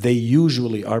because they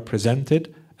usually are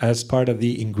presented as part of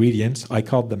the ingredients. I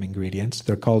called them ingredients.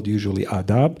 They're called usually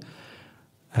adab,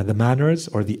 the manners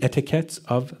or the etiquettes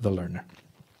of the learner.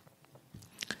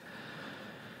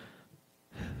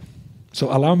 So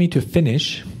allow me to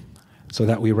finish, so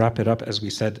that we wrap it up, as we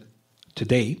said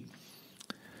today,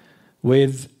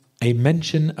 with a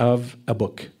mention of a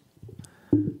book.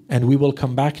 And we will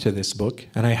come back to this book,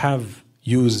 and I have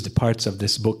used parts of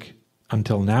this book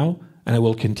until now, and I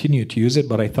will continue to use it,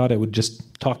 but I thought I would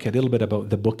just talk a little bit about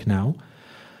the book now.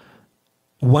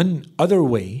 One other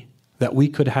way that we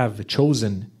could have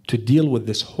chosen to deal with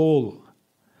this whole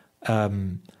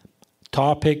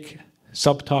topic,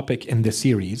 subtopic in the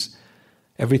series,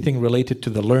 everything related to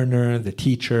the learner, the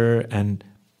teacher, and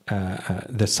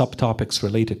the subtopics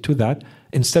related to that,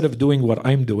 instead of doing what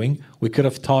I'm doing, we could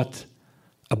have taught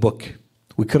a book.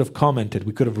 We could have commented,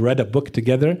 we could have read a book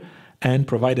together and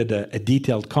provided a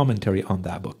detailed commentary on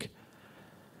that book.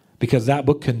 Because that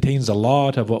book contains a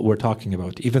lot of what we're talking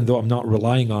about. Even though I'm not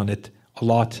relying on it a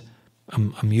lot,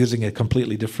 I'm using a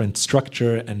completely different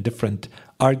structure and different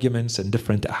arguments and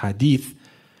different ahadith.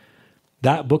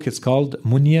 That book is called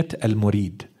Munyat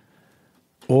al-Murid.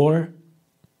 Or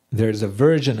there's a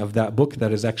version of that book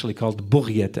that is actually called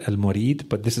Bughyat al-Murid,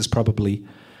 but this is probably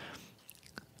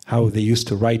how they used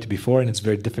to write before, and it's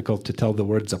very difficult to tell the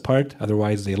words apart.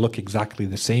 Otherwise, they look exactly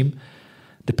the same,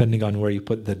 depending on where you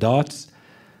put the dots.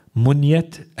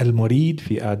 Munyat al-Murid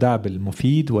fi adab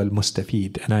al-Mufid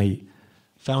wal-Mustafid. And I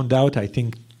found out, I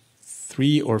think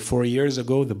 3 or 4 years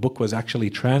ago, the book was actually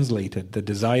translated, The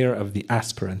Desire of the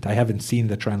Aspirant. I haven't seen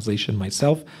the translation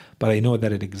myself, but I know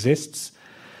that it exists.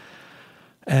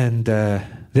 And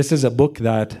this is a book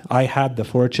that I had the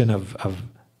fortune of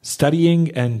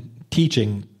studying and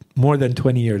teaching more than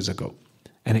 20 years ago.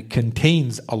 And it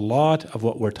contains a lot of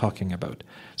what we're talking about.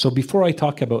 So before I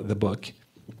talk about the book,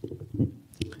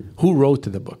 who wrote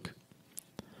the book?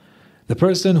 The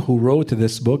person who wrote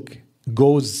this book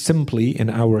goes simply in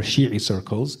our Shi'i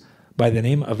circles by the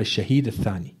name of Shaheed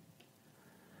al-Thani.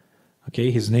 Okay,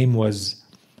 his name was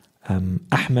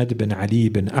Ahmed bin Ali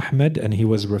bin Ahmed, and he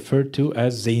was referred to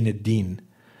as Zayn al-Din.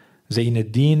 Zayn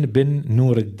al-Din bin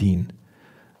Nur al-Din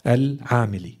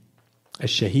al-Amili,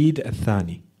 al-Shaheed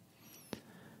al-Thani.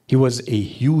 He was a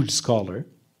huge scholar.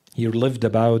 He lived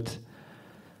about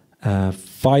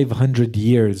 500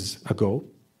 years ago.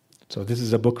 So this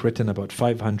is a book written about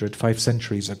 5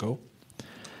 centuries ago.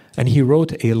 And he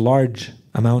wrote a large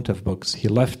amount of books. He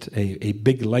left a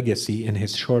big legacy in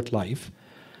his short life.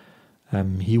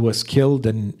 He was killed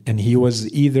and he was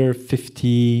either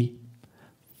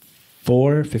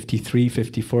 53,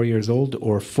 54 years old,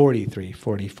 or 43,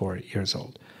 44 years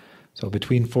old. So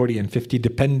between 40 and 50,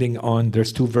 depending on,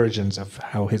 there's 2 versions of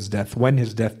when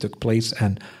his death took place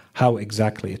and how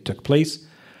exactly it took place.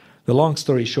 The long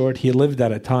story short, he lived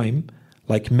at a time,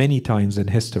 like many times in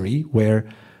history, where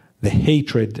the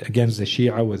hatred against the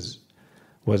Shia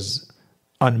was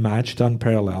unmatched,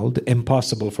 unparalleled,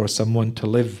 impossible for someone to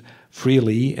live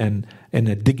freely and in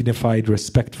a dignified,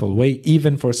 respectful way,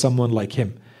 even for someone like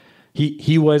him.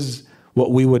 He was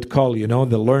what we would call,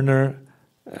 the learner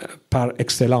par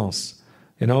excellence,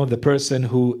 the person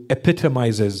who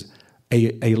epitomizes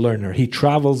a learner. He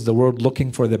travels the world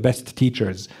looking for the best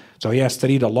teachers. So he has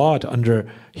studied a lot under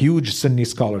huge Sunni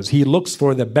scholars. He looks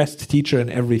for the best teacher in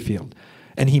every field.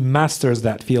 And he masters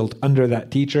that field under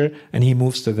that teacher, and he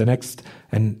moves to the next,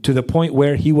 and to the point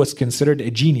where he was considered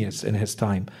a genius in his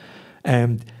time.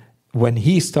 And when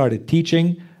he started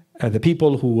teaching, the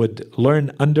people who would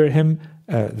learn under him,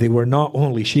 they were not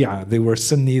only Shia, they were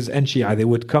Sunnis and Shia. They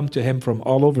would come to him from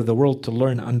all over the world to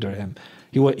learn under him.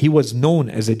 He was known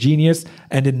as a genius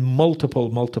and in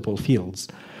multiple fields.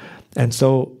 And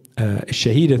so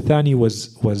Shaheed al-Thani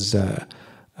was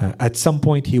at some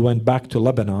point he went back to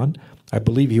Lebanon. I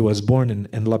believe he was born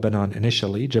in Lebanon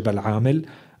initially, Jabal Amil,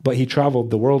 but he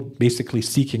traveled the world basically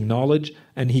seeking knowledge,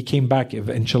 and he came back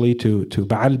eventually to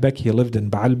Baalbek. He lived in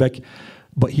Baalbek,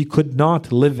 but he could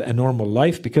not live a normal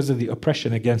life because of the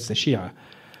oppression against the Shia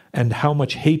and how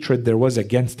much hatred there was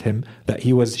against him that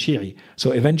he was Shi'i.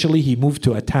 So eventually he moved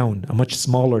to a town, a much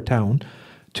smaller town,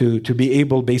 to be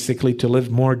able basically to live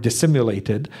more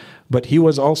dissimulated, but he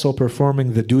was also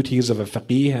performing the duties of a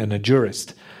faqih and a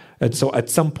jurist. And so at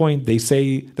some point they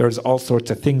say there's all sorts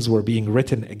of things were being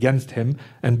written against him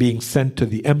and being sent to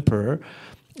the emperor.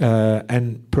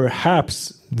 And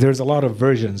perhaps there's a lot of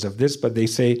versions of this, but they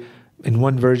say in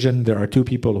one version there are two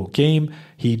people who came.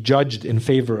 He judged in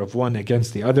favor of one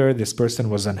against the other. This person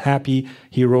was unhappy.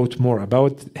 He wrote more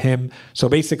about him. So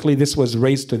basically this was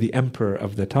raised to the emperor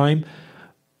of the time.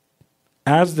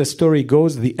 As the story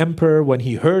goes, the emperor, when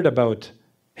he heard about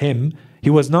him, he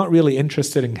was not really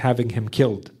interested in having him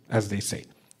killed, as they say.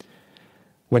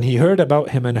 When he heard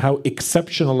about him and how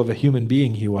exceptional of a human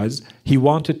being he was, he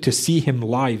wanted to see him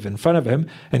live in front of him,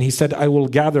 and he said, I will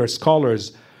gather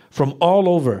scholars from all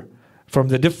over, from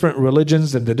the different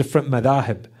religions and the different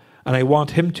madahib, and I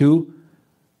want him to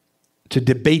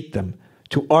debate them,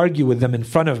 to argue with them in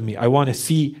front of me. I want to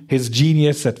see his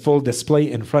genius at full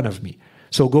display in front of me.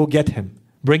 So go get him,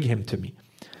 bring him to me.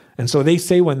 And so they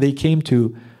say when they came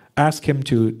to ask him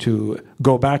to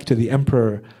go back to the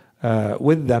emperor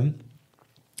with them,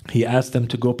 he asked them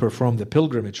to go perform the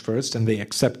pilgrimage first, and they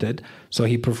accepted. So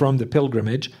he performed the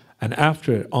pilgrimage, and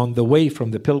after, on the way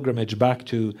from the pilgrimage back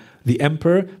to the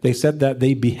emperor, they said that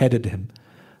they beheaded him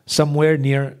somewhere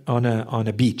near on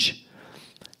a beach.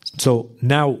 So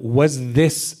now, was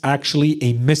this actually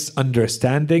a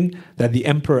misunderstanding that the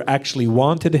emperor actually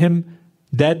wanted him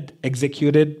dead,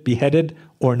 executed, beheaded,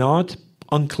 or not?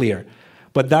 Unclear.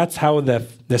 But that's how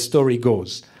the story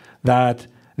goes. That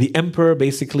the emperor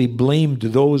basically blamed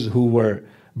those who were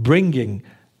bringing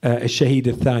Shahid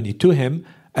al-Thani to him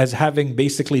as having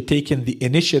basically taken the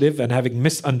initiative and having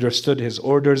misunderstood his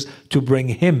orders to bring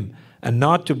him and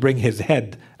not to bring his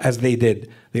head as they did.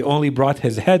 They only brought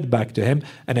his head back to him,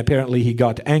 and apparently he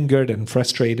got angered and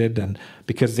frustrated, and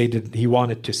because he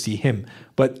wanted to see him.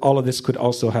 But all of this could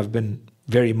also have been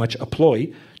very much a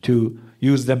ploy to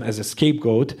use them as a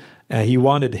scapegoat. He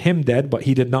wanted him dead, but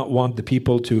he did not want the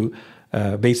people to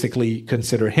basically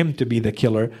consider him to be the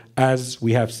killer, as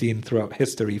we have seen throughout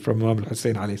history from Imam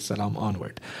al-Hussein alayhi salam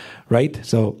onward. Right?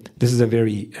 So this is a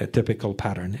very typical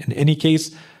pattern. In any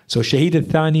case, so Shahid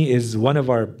al-Thani is one of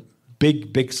our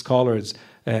big scholars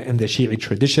in the Shi'i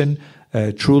tradition,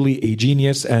 truly a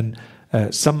genius, and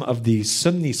some of the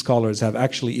Sunni scholars have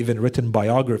actually even written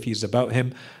biographies about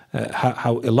him,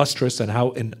 how illustrious and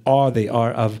how in awe they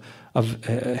are of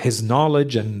his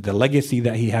knowledge and the legacy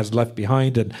that he has left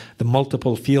behind, and the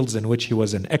multiple fields in which he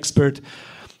was an expert,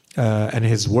 and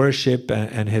his worship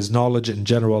and his knowledge in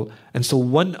general. And so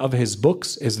one of his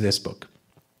books is this book,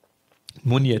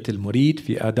 Munyat al-Murid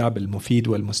fi Adab al-Mufid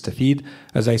wal-Mustafid.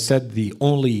 As I said, the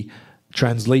only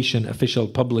translation, official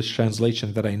published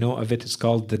translation that I know of it is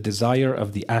called The Desire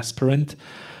of the Aspirant,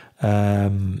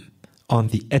 on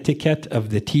the etiquette of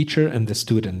the teacher and the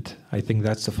student. I think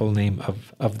that's the full name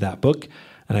of that book.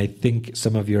 And I think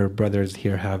some of your brothers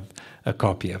here have a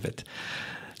copy of it.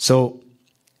 So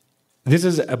this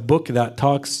is a book that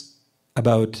talks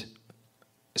about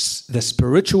the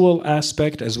spiritual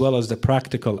aspect as well as the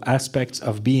practical aspects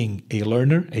of being a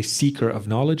learner, a seeker of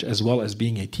knowledge, as well as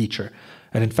being a teacher.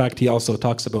 And in fact, he also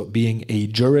talks about being a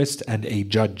jurist and a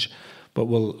judge. But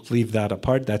we'll leave that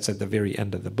apart. That's at the very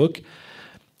end of the book.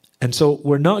 And so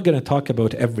we're not going to talk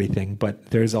about everything, but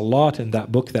there's a lot in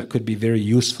that book that could be very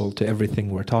useful to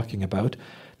everything we're talking about.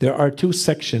 There are 2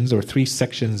 sections or 3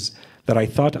 sections that I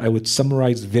thought I would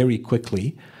summarize very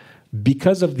quickly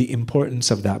because of the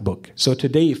importance of that book. So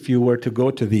today, if you were to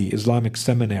go to the Islamic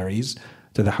seminaries,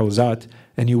 to the Hawzat,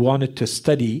 and you wanted to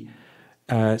study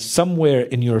somewhere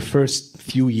in your first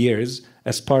few years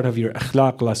as part of your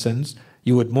akhlaq lessons,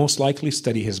 you would most likely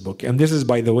study his book. And this is,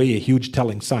 by the way, a huge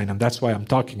telling sign, and that's why I'm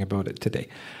talking about it today.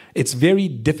 It's very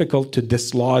difficult to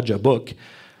dislodge a book,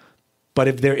 but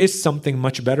if there is something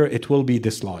much better, it will be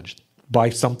dislodged by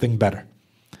something better.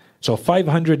 So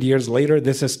 500 years later,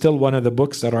 this is still one of the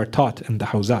books that are taught in the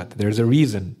Hawzat. There's a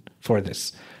reason for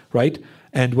this, right?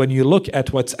 And when you look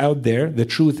at what's out there, the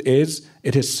truth is,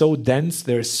 it is so dense,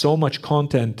 there's so much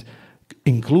content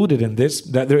included in this,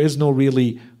 that there is no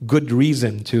really good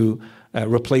reason to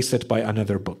replace it by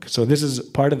another book. So this is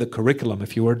part of the curriculum.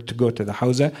 If you were to go to the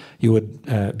Hawza, you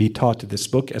would be taught this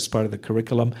book as part of the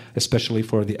curriculum, especially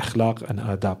for the akhlaq and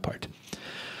adab part.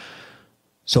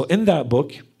 So in that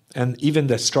book, and even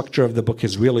the structure of the book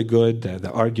is really good,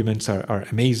 the arguments are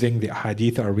amazing, the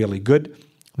hadith are really good.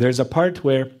 there's a part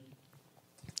where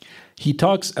he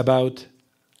talks about,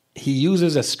 he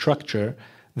uses a structure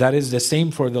that is the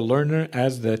same for the learner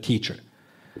as the teacher.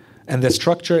 And the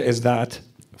structure is that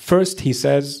first he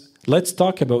says, let's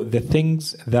talk about the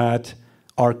things that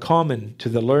are common to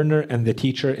the learner and the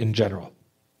teacher in general.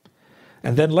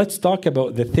 And then let's talk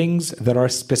about the things that are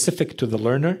specific to the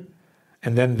learner,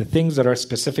 and then the things that are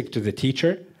specific to the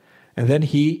teacher. And then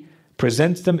he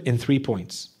presents them in 3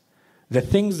 points. The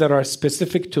things that are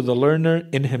specific to the learner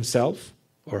in himself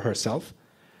or herself,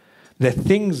 the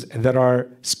things that are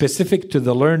specific to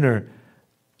the learner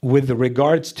with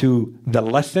regards to the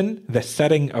lesson, the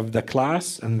setting of the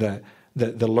class, and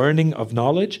the learning of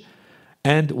knowledge,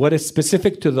 and what is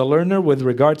specific to the learner with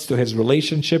regards to his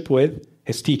relationship with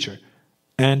his teacher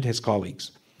and his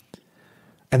colleagues.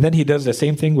 And then he does the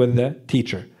same thing with the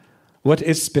teacher. What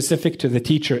is specific to the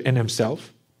teacher in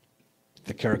himself,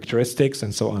 the characteristics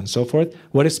and so on and so forth.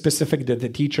 What is specific to the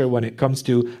teacher when it comes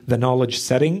to the knowledge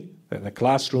setting, the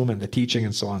classroom and the teaching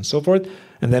and so on and so forth.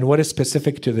 And then what is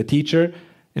specific to the teacher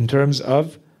in terms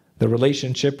of the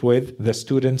relationship with the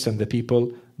students and the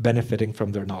people benefiting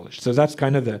from their knowledge. So that's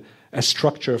kind of a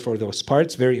structure for those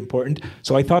parts, very important.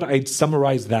 So I thought I'd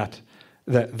summarize that,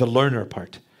 the learner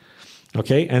part.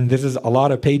 Okay, and this is a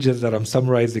lot of pages that I'm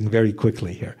summarizing very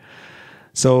quickly here.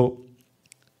 So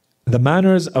the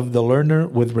manners of the learner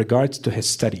with regards to his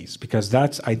studies, because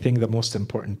that's, I think, the most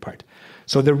important part.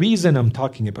 So the reason I'm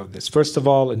talking about this, first of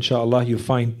all, inshallah, you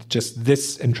find just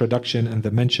this introduction and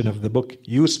the mention of the book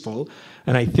useful.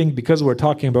 And I think because we're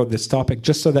talking about this topic,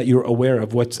 just so that you're aware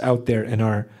of what's out there in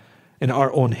our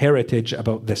own heritage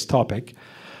about this topic.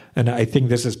 And I think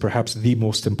this is perhaps the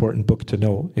most important book to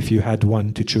know if you had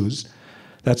one to choose.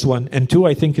 That's one. And two,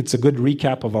 I think it's a good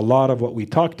recap of a lot of what we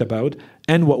talked about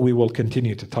and what we will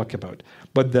continue to talk about.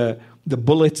 But the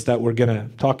bullets that we're going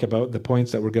to talk about, the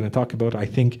points that we're going to talk about, I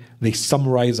think they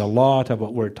summarize a lot of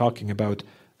what we're talking about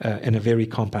in a very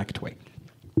compact way.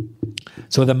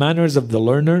 So the manners of the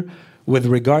learner with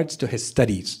regards to his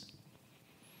studies.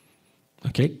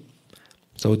 Okay?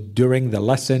 So during the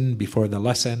lesson, before the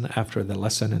lesson, after the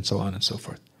lesson, and so on and so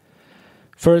forth.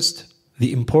 First,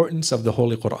 the importance of the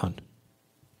Holy Quran.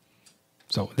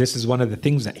 So this is one of the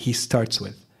things that he starts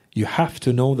with. You have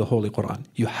to know the Holy Quran.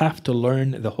 You have to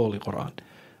learn the Holy Quran.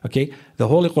 Okay? The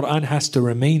Holy Quran has to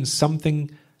remain something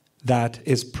that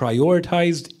is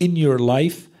prioritized in your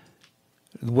life,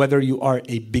 whether you are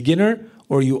a beginner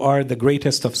or you are the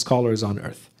greatest of scholars on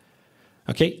earth.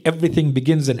 Okay? Everything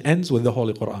begins and ends with the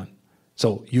Holy Quran.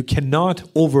 So you cannot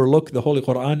overlook the Holy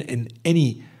Quran in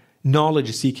any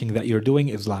knowledge seeking that you're doing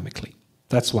Islamically.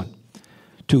 That's one.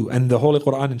 Two, and the Holy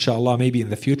Quran, inshallah, maybe in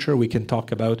the future we can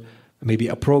talk about maybe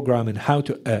a program and how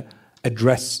to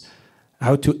address,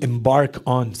 how to embark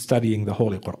on studying the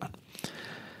Holy Quran.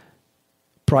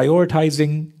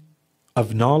 Prioritizing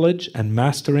of knowledge and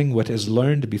mastering what is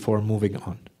learned before moving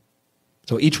on.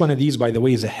 So each one of these, by the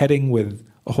way, is a heading with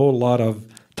a whole lot of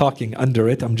talking under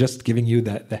it. I'm just giving you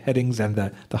the headings and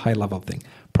the high level thing.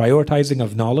 Prioritizing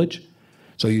of knowledge.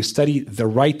 So you study the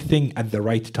right thing at the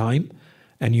right time,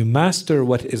 and you master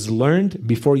what is learned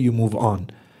before you move on.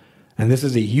 And this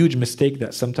is a huge mistake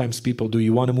that sometimes people do.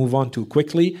 You want to move on too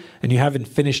quickly, and you haven't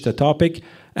finished the topic,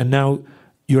 and now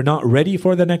you're not ready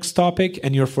for the next topic,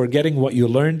 and you're forgetting what you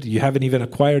learned. You haven't even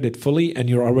acquired it fully, and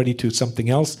you're already to something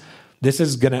else. This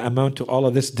is going to amount to all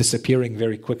of this disappearing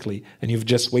very quickly, and you've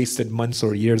just wasted months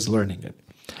or years learning it.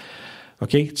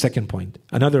 Okay, second point.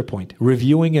 Another point,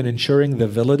 reviewing and ensuring the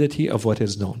validity of what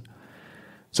is known.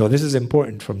 So this is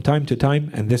important from time to time,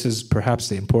 and this is perhaps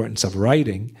the importance of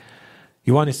writing.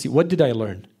 You want to see, what did I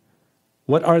learn?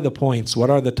 What are the points? What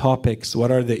are the topics?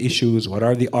 What are the issues? What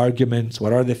are the arguments?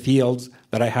 What are the fields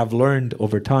that I have learned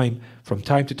over time? From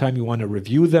time to time, you want to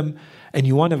review them, and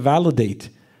you want to validate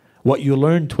what you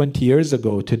learned 20 years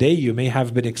ago. Today, you may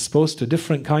have been exposed to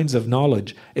different kinds of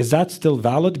knowledge. Is that still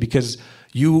valid? Because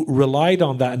you relied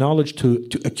on that knowledge to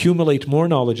accumulate more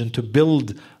knowledge and to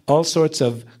build all sorts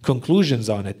of conclusions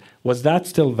on it. Was that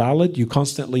still valid? You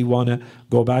constantly want to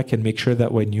go back and make sure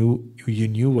that what you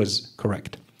knew was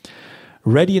correct.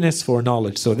 Readiness for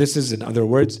knowledge. So this is, in other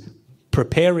words,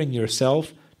 preparing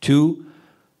yourself to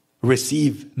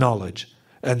receive knowledge.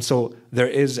 And so there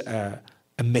is a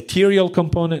material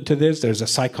component to this, there's a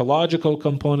psychological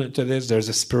component to this, there's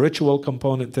a spiritual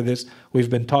component to this. We've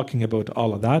been talking about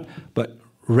all of that, but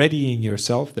readying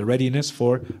yourself, the readiness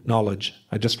for knowledge.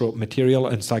 I just wrote material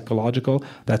and psychological.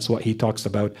 That's what he talks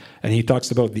about. And he talks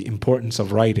about the importance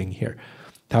of writing here,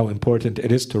 how important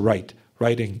it is to write.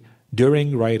 Writing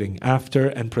during, writing after,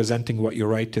 and presenting what you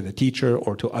write to the teacher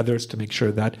or to others to make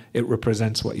sure that it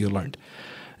represents what you learned.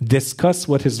 Discuss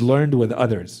what is learned with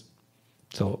others.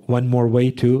 So one more way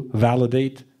to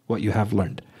validate what you have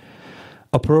learned.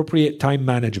 Appropriate time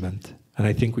management. And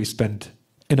I think we spent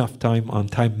enough time on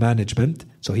time management,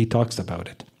 so he talks about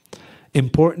it.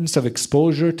 Importance of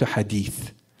exposure to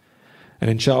hadith. And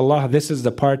inshallah, this is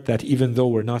the part that even though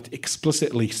we're not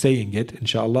explicitly saying it,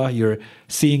 inshallah, you're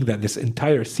seeing that this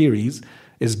entire series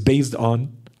is based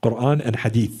on Quran and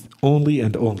hadith, only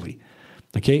and only.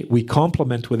 Okay, we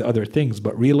complement with other things,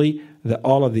 but really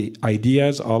all of the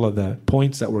ideas, all of the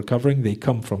points that we're covering, they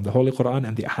come from the Holy Quran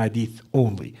and the hadith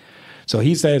only. So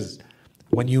he says,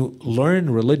 when you learn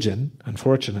religion,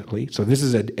 unfortunately, so this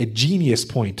is a genius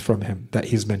point from him that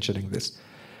he's mentioning this.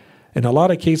 In a lot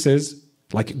of cases,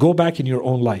 like go back in your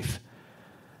own life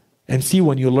and see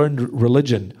when you learned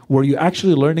religion, were you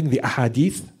actually learning the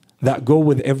ahadith that go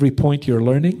with every point you're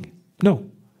learning? No.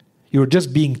 You're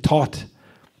just being taught.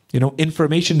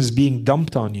 Information is being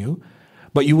dumped on you,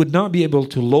 but you would not be able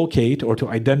to locate or to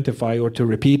identify or to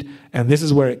repeat, and this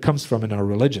is where it comes from in our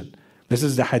religion. This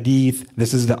is the hadith,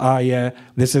 this is the ayah,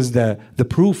 this is the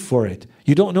proof for it.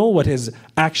 You don't know what is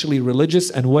actually religious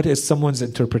and what is someone's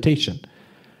interpretation.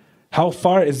 How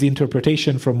far is the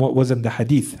interpretation from what was in the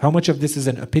hadith? How much of this is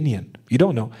an opinion? You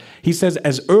don't know. He says,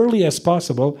 as early as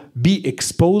possible, be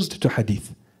exposed to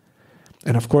hadith.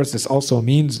 And of course, this also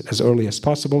means, as early as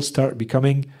possible, start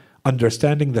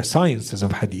understanding the sciences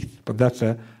of hadith. But that's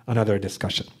another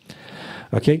discussion.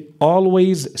 Okay?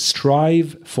 Always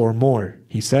strive for more,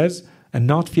 he says, and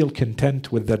not feel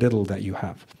content with the little that you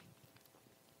have.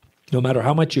 No matter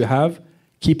how much you have,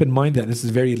 keep in mind that this is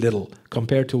very little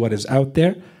compared to what is out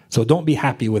there. So don't be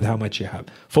happy with how much you have.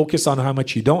 Focus on how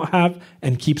much you don't have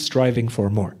and keep striving for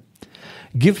more.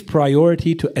 Give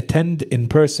priority to attend in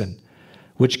person,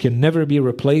 which can never be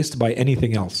replaced by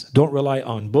anything else. Don't rely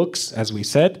on books, as we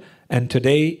said, and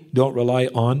today don't rely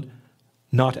on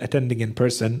not attending in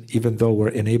person, even though we're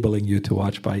enabling you to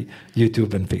watch by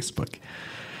YouTube and Facebook.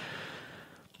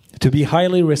 To be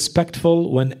highly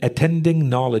respectful when attending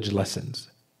knowledge lessons.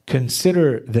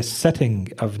 Consider the setting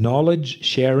of knowledge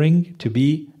sharing to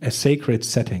be a sacred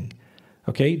setting.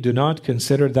 Okay, do not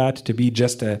consider that to be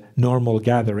just a normal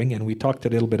gathering, and we talked a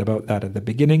little bit about that at the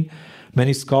beginning.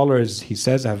 Many scholars, he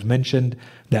says, have mentioned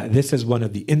that this is one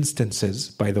of the instances,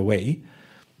 by the way,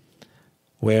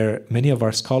 where many of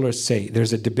our scholars say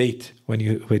there's a debate when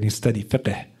you study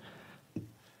fiqh.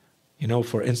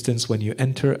 For instance, when you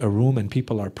enter a room and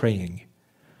people are praying,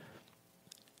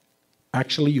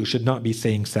 actually you should not be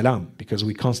saying salam, because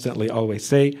we constantly always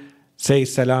say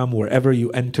salam wherever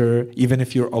you enter, even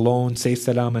if you're alone, say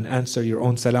salam and answer your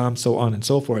own salam, so on and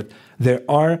so forth. There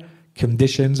are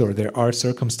conditions or there are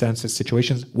circumstances,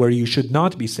 situations where you should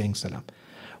not be saying salam.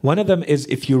 One of them is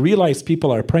if you realize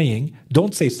people are praying,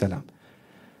 don't say salam,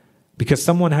 because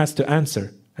someone has to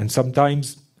answer, and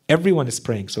sometimes everyone is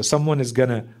praying, so someone is going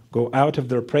to go out of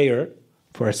their prayer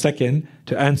for a second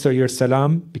to answer your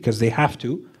salam because they have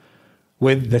to,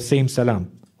 with the same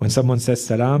salam. When someone says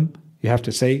salam, you have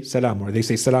to say salam, or they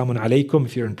say salamun alaykum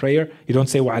if you're in prayer. You don't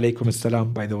say wa alaykum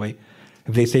as-salam, by the way.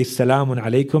 If they say salamun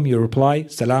alaykum, you reply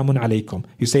salamun alaykum.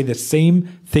 You say the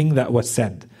same thing that was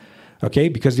said, okay,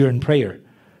 because you're in prayer.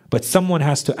 But someone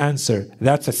has to answer.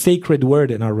 That's a sacred word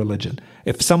in our religion.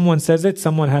 If someone says it,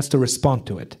 someone has to respond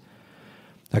to it.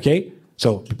 Okay?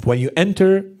 So when you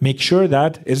enter, make sure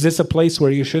that, is this a place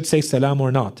where you should say salam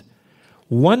or not?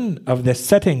 One of the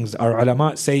settings our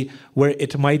ulama say where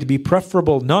it might be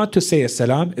preferable not to say a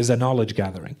salam is a knowledge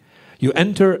gathering. You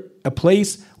enter a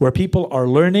place where people are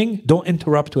learning, don't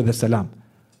interrupt with a salam.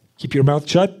 Keep your mouth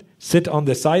shut, sit on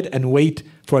the side and wait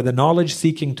for the knowledge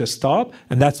seeking to stop,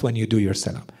 and that's when you do your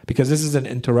salam. Because this is an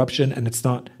interruption and it's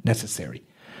not necessary.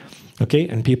 Okay,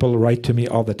 and people write to me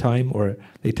all the time, or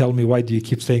they tell me, why do you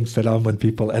keep saying salam when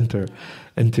people enter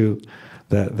into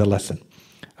the lesson?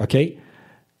 Okay,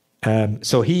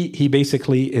 so he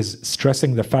basically is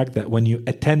stressing the fact that when you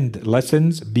attend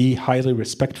lessons, be highly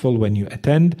respectful when you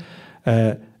attend.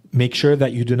 Make sure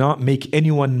that you do not make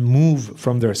anyone move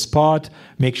from their spot.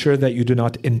 Make sure that you do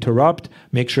not interrupt.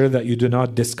 Make sure that you do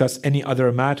not discuss any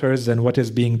other matters than what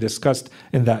is being discussed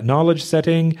in that knowledge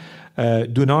setting.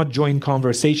 Do not join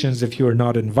conversations if you are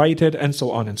not invited, and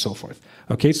so on and so forth.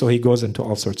 Okay, so he goes into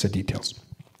all sorts of details.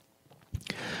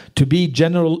 To be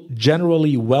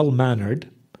generally well-mannered,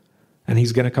 and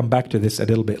he's going to come back to this a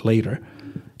little bit later,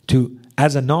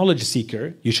 as a knowledge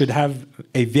seeker, you should have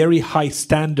a very high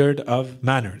standard of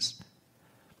manners.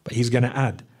 But he's going to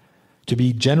add, to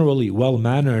be generally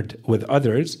well-mannered with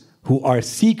others who are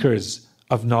seekers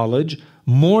of knowledge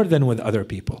more than with other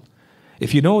people.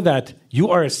 If you know that you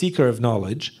are a seeker of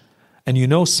knowledge, and you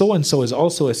know so-and-so is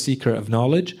also a seeker of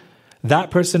knowledge,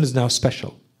 that person is now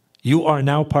special. You are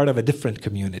now part of a different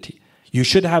community. You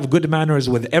should have good manners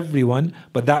with everyone,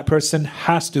 but that person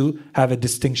has to have a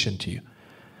distinction to you.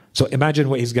 So imagine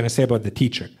what he's going to say about the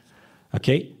teacher.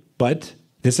 Okay? But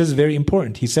this is very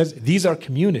important. He says, these are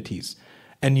communities,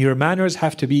 and your manners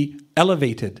have to be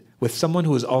elevated with someone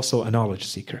who is also a knowledge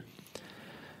seeker.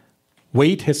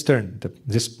 Wait his turn.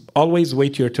 Just always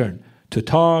wait your turn to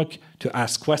talk, to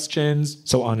ask questions,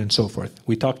 so on and so forth.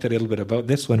 We talked a little bit about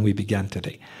this when we began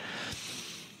today.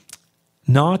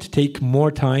 Not take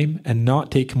more time and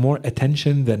not take more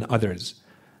attention than others.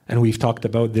 And we've talked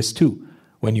about this too.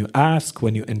 When you ask,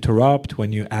 when you interrupt,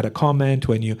 when you add a comment,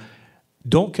 when you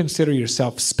don't consider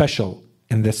yourself special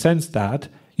in the sense that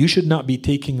you should not be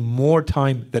taking more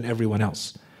time than everyone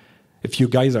else. If you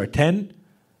guys are 10,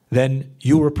 then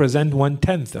you represent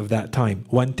 1/10 of that time,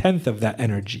 1/10 of that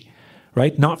energy,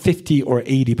 right? Not 50 or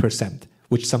 80%,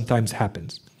 which sometimes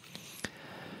happens.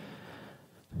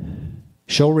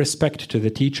 Show respect to the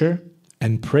teacher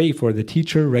and pray for the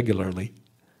teacher regularly.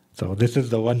 So this is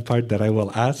the one part that I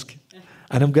will ask.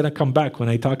 And I'm going to come back when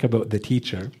I talk about the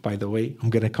teacher, by the way. I'm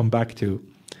going to come back to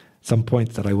some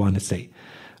points that I want to say.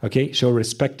 Okay, show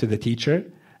respect to the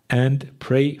teacher and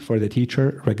pray for the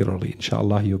teacher regularly.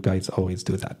 Inshallah, you guys always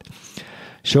do that.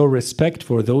 Show respect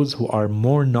for those who are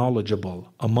more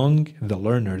knowledgeable among the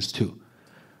learners too.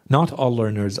 Not all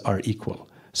learners are equal.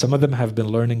 Some of them have been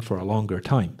learning for a longer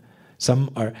time.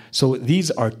 Some are. So these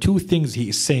are two things he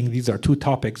is saying. These are two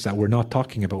topics that we're not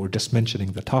talking about. We're just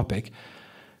mentioning the topic.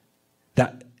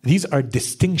 That these are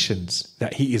distinctions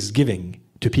that he is giving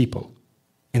to people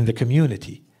in the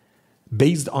community.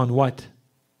 Based on what?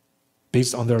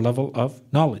 Based on their level of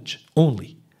knowledge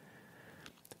only.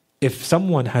 If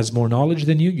someone has more knowledge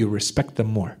than you, you respect them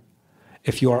more.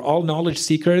 If you are all knowledge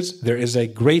seekers, there is a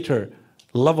greater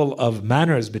level of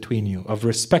manners between you, of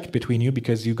respect between you,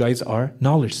 because you guys are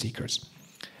knowledge seekers.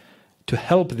 To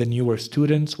help the newer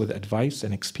students with advice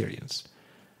and experience.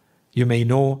 You may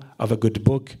know of a good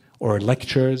book or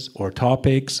lectures or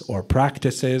topics or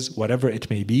practices, whatever it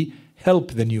may be,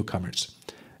 help the newcomers.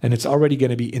 And it's already going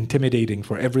to be intimidating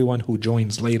for everyone who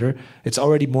joins later. It's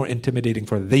already more intimidating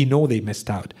for them. They know they missed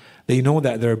out. They know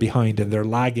that they're behind and they're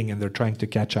lagging and they're trying to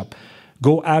catch up.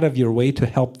 Go out of your way to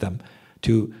help them,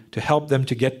 to help them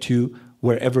to get to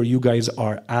wherever you guys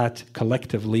are at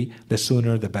collectively. The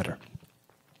sooner the better.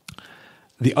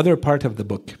 The other part of the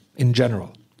book, in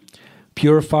general,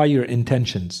 purify your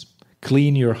intentions,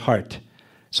 clean your heart,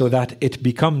 so that it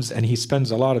becomes, and he spends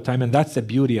a lot of time, and that's the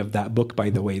beauty of that book, by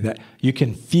the way, that you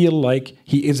can feel like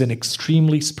he is an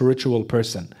extremely spiritual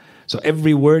person. So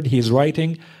every word he's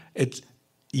writing,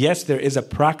 yes, there is a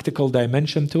practical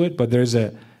dimension to it, but there's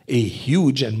a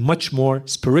huge and much more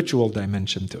spiritual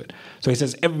dimension to it. So he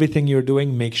says, everything you're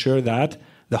doing, make sure that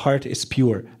the heart is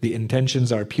pure, the intentions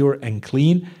are pure and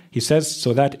clean. He says,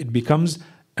 so that it becomes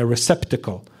a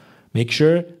receptacle. Make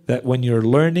sure that when you're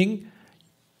learning,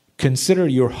 consider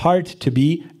your heart to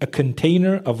be a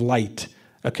container of light,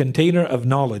 a container of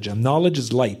knowledge. And knowledge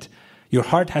is light. Your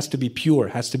heart has to be pure,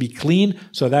 has to be clean,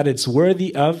 so that it's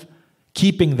worthy of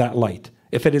keeping that light.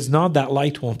 If it is not, that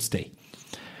light won't stay.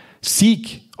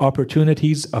 Seek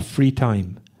opportunities of free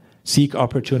time. Seek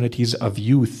opportunities of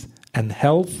youth and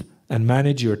health, and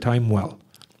manage your time well.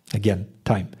 Again,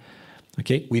 time.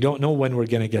 Okay? We don't know when we're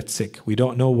going to get sick. We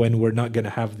don't know when we're not going to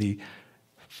have the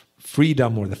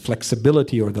freedom or the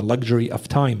flexibility or the luxury of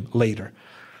time later.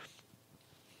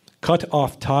 Cut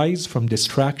off ties from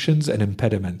distractions and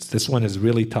impediments. This one is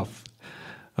really tough.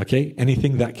 Okay?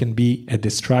 Anything that can be a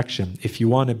distraction. If you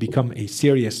want to become a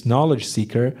serious knowledge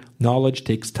seeker, knowledge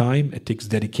takes time, it takes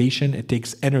dedication, it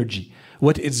takes energy.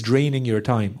 What is draining your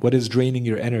time? What is draining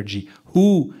your energy?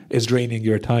 Who is draining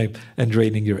your time and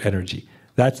draining your energy?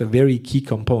 That's a very key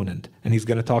component, and he's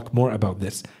going to talk more about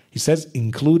this. He says,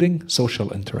 including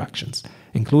social interactions,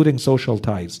 including social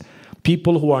ties.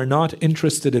 People who are not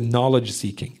interested in knowledge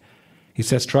seeking. He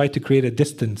says, try to create a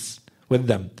distance with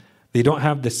them. They don't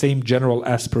have the same general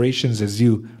aspirations as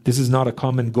you. This is not a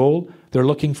common goal. They're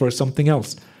looking for something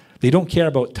else. They don't care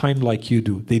about time like you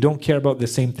do. They don't care about the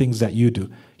same things that you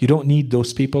do. You don't need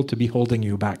those people to be holding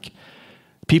you back.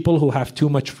 People who have too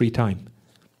much free time.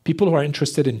 People who are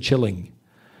interested in chilling.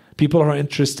 People who are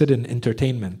interested in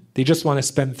entertainment. They just want to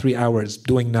spend 3 hours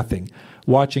doing nothing.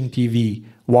 Watching TV,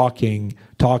 walking,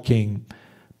 talking.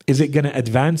 Is it going to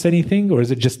advance anything, or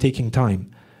is it just taking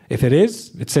time? If it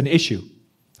is, it's an issue.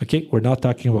 Okay, we're not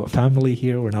talking about family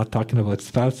here. We're not talking about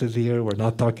spouses here. We're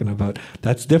not talking about,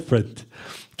 that's different.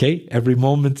 Okay, every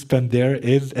moment spent there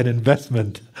is an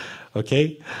investment.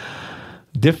 Okay,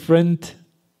 different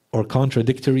or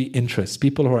contradictory interests.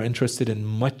 People who are interested in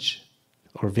much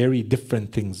or very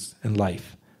different things in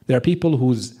life. There are people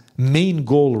whose main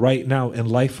goal right now in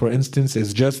life, for instance,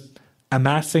 is just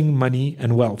amassing money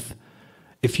and wealth.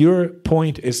 If your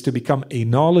point is to become a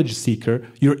knowledge seeker,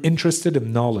 you're interested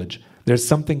in knowledge. There's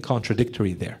something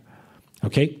contradictory there.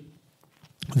 Okay?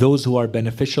 Those who are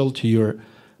beneficial to your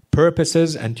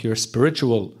purposes and to your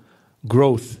spiritual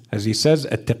growth, as he says,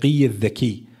 at-taqi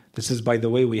al-dhaki. This is, by the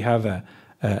way, we have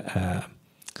a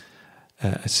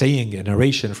saying, a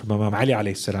narration from Imam Ali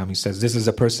alayhi salam. He says, this is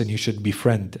a person you should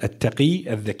befriend, at-taqi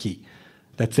al-dhaki.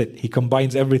 That's it. He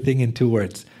combines everything in 2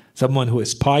 words. Someone who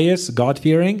is pious,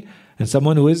 God-fearing, and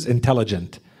someone who is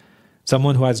intelligent.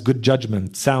 Someone who has good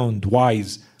judgment, sound,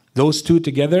 wise. Those 2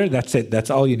 together, that's it.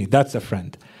 That's all you need. That's a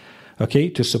friend. Okay?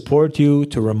 To support you,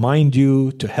 to remind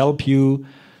you, to help you,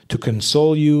 to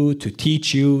console you, to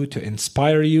teach you, to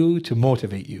inspire you, to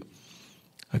motivate you.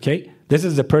 Okay? This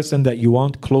is the person that you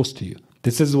want close to you.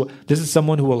 This is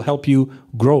someone who will help you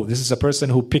grow. This is a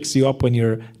person who picks you up when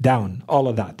you're down. All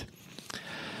of that.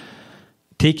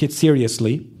 Take it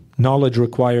seriously. Knowledge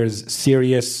requires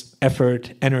serious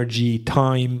effort, energy,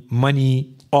 time,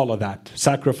 money, all of that.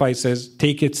 Sacrifices.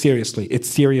 Take it seriously. It's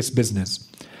serious business.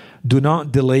 Do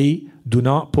not delay. Do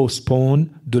not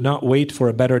postpone. Do not wait for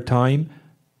a better time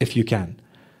if you can.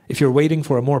 If you're waiting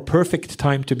for a more perfect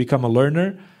time to become a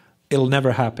learner, it'll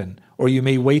never happen. Or you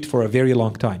may wait for a very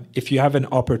long time. If you have an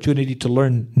opportunity to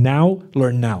learn now,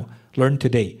 learn now. Learn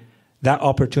today. That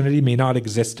opportunity may not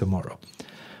exist tomorrow.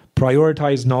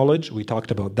 Prioritize knowledge. We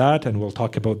talked about that, and we'll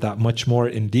talk about that much more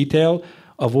in detail.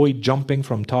 Avoid jumping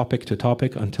from topic to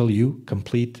topic until you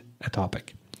complete a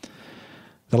topic.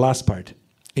 The last part,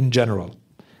 in general,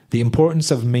 the importance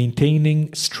of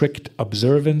maintaining strict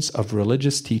observance of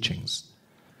religious teachings.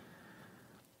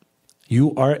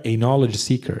 You are a knowledge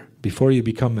seeker. Before you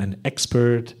become an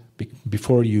expert,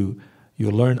 before you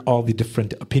learn all the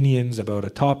different opinions about a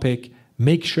topic,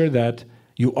 make sure that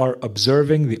you are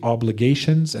observing the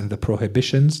obligations and the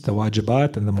prohibitions, the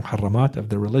wajibat and the muharramat of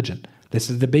the religion. This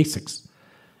is the basics.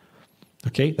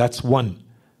 Okay, that's one.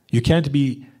 You can't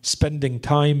be spending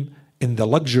time in the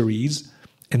luxuries,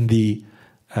 in the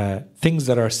things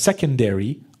that are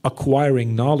secondary,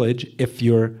 acquiring knowledge, if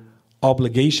your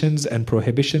obligations and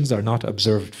prohibitions are not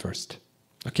observed first.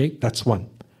 Okay, that's one.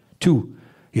 2,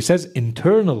 he says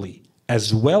internally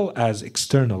as well as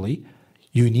externally,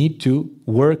 you need to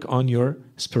work on your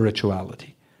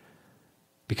spirituality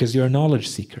because you're a knowledge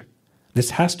seeker.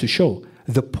 This has to show.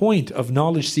 The point of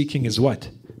knowledge seeking is what?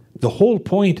 The whole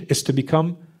point is to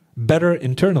become better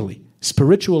internally.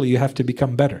 Spiritually, you have to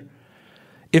become better.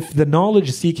 If the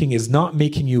knowledge seeking is not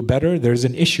making you better, there's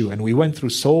an issue. And we went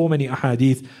through so many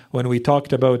ahadith when we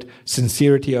talked about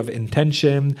sincerity of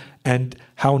intention and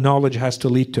how knowledge has to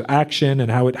lead to action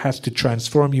and how it has to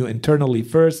transform you internally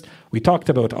first. We talked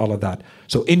about all of that.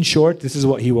 So in short, this is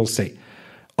what he will say.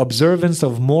 Observance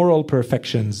of moral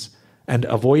perfections and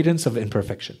avoidance of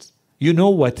imperfections. You know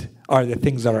what are the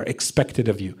things that are expected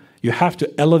of you. You have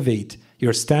to elevate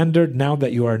your standard now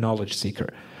that you are a knowledge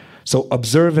seeker. So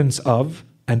observance of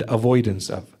and avoidance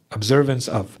of. Observance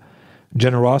of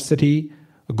generosity,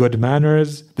 good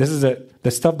manners. This is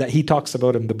the stuff that he talks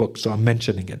about in the book, so I'm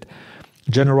mentioning it.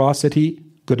 Generosity,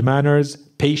 good manners,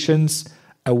 patience,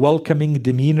 a welcoming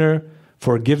demeanor,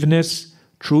 forgiveness,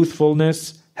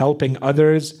 truthfulness, helping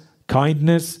others,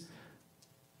 kindness.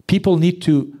 People need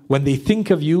to, when they think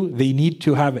of you, they need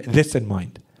to have this in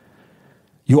mind.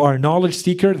 You are a knowledge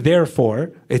seeker,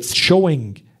 therefore, it's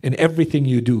showing in everything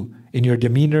you do, in your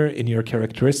demeanor, in your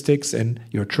characteristics, and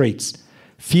your traits.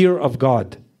 Fear of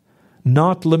God,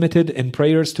 not limited in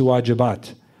prayers to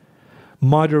wajibat.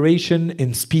 Moderation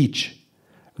in speech,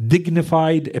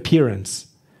 dignified appearance,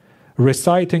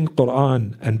 reciting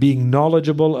Quran and being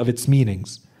knowledgeable of its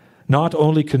meanings. Not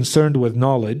only concerned with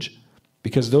knowledge,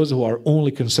 because those who are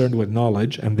only concerned with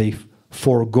knowledge and they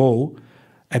forego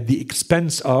at the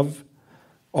expense of,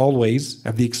 always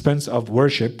at the expense of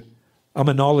worship, I'm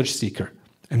a knowledge seeker.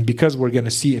 And because we're going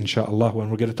to see, inshallah, when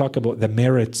we're going to talk about the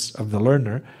merits of the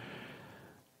learner,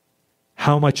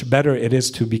 how much better it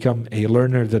is to become a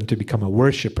learner than to become a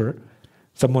worshipper.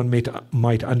 Someone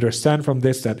might understand from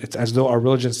this that it's as though our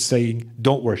religion is saying,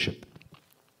 don't worship.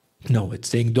 No, it's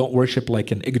saying don't worship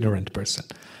like an ignorant person.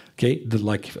 Okay,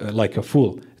 like a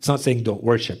fool. It's not saying don't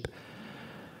worship.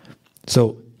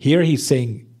 So here he's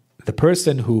saying the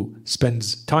person who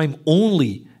spends time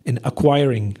only in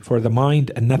acquiring for the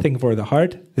mind and nothing for the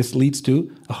heart, this leads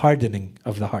to a hardening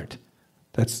of the heart.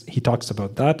 He talks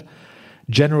about that.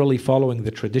 Generally following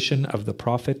the tradition of the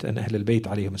Prophet and Ahlul Bayt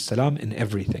alayhim salam in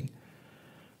everything.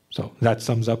 So that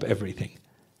sums up everything.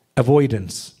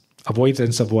 Avoidance.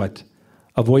 Avoidance of what?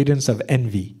 Avoidance of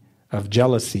envy, of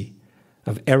jealousy,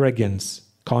 of arrogance,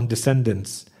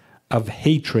 condescendence, of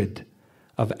hatred,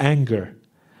 of anger,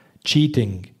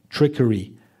 cheating,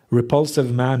 trickery,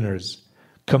 repulsive manners,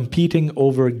 competing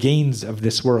over gains of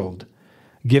this world,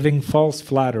 giving false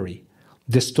flattery,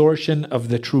 distortion of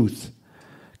the truth,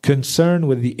 concern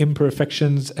with the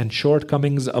imperfections and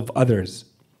shortcomings of others,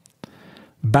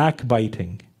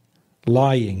 backbiting,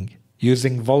 lying,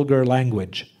 using vulgar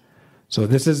language. So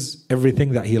this is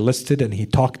everything that he listed and he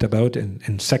talked about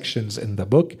in sections in the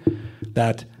book,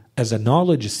 that as a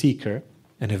knowledge seeker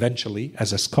and eventually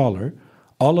as a scholar,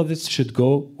 all of this should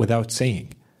go without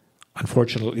saying.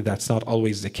 Unfortunately, that's not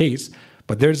always the case,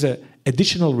 but there's an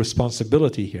additional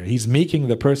responsibility here. He's making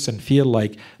the person feel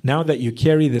like now that you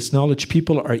carry this knowledge,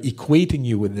 people are equating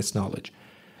you with this knowledge.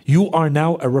 You are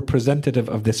now a representative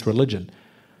of this religion,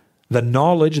 the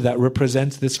knowledge that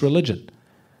represents this religion.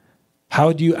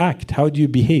 How do you act? How do you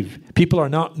behave? People are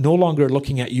no longer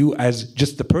looking at you as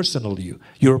just the personal you.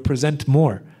 You represent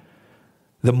more.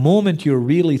 The moment you're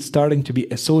really starting to be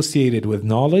associated with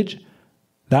knowledge,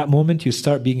 that moment you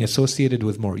start being associated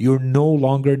with more. You're no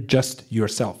longer just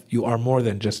yourself. You are more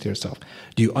than just yourself.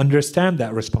 Do you understand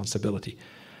that responsibility?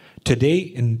 Today,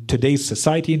 in today's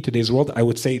society, in today's world, I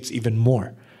would say it's even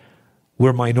more.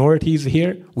 We're minorities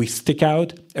here. We stick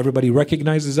out. Everybody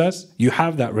recognizes us. You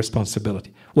have that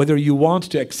responsibility. Whether you want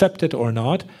to accept it or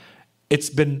not, it's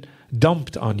been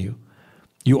dumped on you.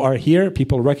 You are here.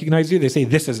 People recognize you. They say,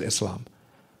 this is Islam.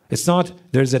 It's not,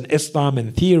 there's an Islam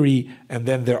in theory, and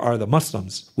then there are the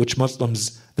Muslims. Which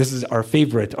Muslims? This is our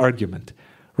favorite argument,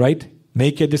 right?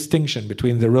 Make a distinction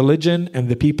between the religion and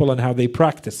the people and how they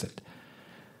practice it.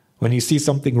 When you see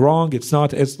something wrong, it's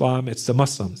not Islam, it's the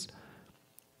Muslims.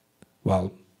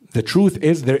 Well, the truth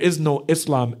is there is no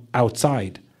Islam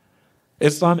outside.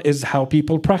 Islam is how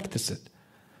people practice it.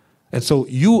 And so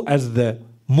you, as the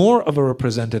more of a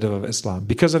representative of Islam,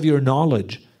 because of your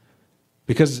knowledge,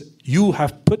 because you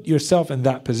have put yourself in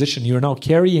that position, you're now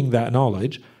carrying that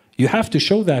knowledge, you have to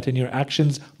show that in your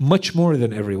actions much more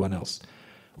than everyone else.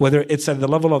 Whether it's at the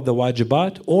level of the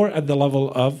wajibat or at the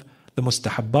level of the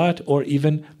mustahabbat or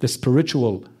even the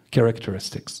spiritual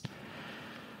characteristics.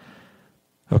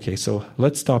 Okay, so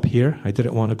let's stop here. I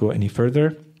didn't want to go any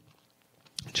further.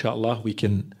 Inshallah, we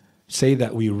can say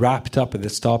that we wrapped up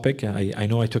this topic. I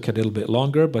know I took a little bit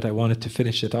longer, but I wanted to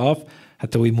finish it off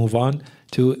until we move on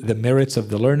to the merits of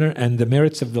the learner. And the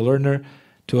merits of the learner,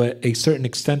 to a certain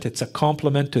extent, it's a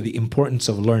complement to the importance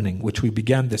of learning, which we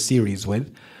began the series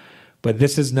with. But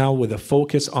this is now with a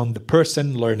focus on the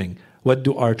person learning. What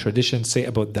do our traditions say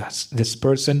about this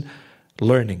person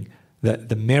learning?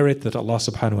 The merit that Allah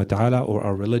subhanahu wa ta'ala or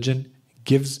our religion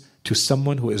gives to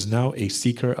someone who is now a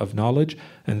seeker of knowledge.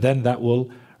 And then that will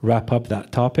wrap up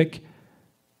that topic.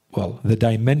 Well, the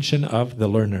dimension of the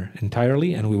learner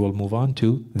entirely, and we will move on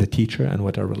to the teacher and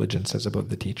what our religion says about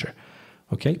the teacher.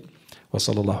 Okay?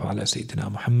 وصلى الله على سيدنا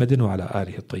محمد وعلى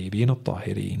آله الطيبين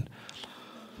الطاهرين.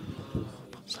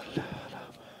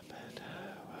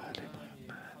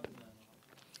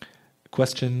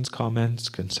 Questions, comments,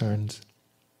 concerns?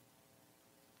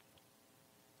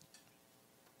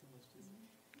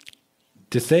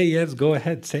 To say yes, go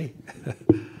ahead, say.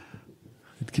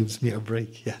 It gives me a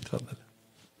break. Yeah, tell them.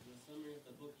 In the summary of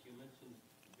the book, you mentioned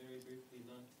very briefly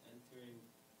not answering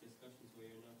discussions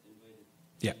where you're not invited.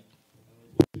 Yeah. I was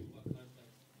wondering what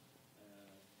context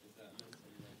is that meant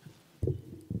in that?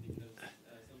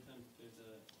 Because sometimes there's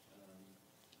a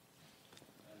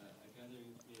gathering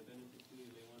which may benefit you,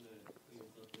 you may want to put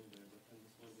yourself in there, but I'm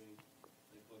just wondering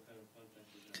what kind of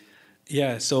context is that meant in?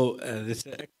 Yeah, so this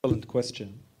is an excellent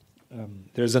question.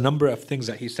 There's a number of things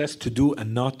that he says to do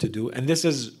and not to do. And this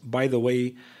is, by the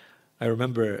way, I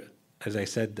remember, as I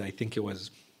said, I think it was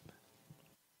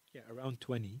around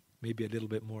 20, maybe a little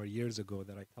bit more years ago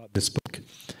that I taught this book.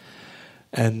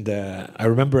 And I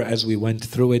remember as we went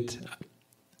through it,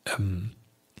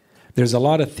 there's a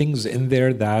lot of things in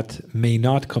there that may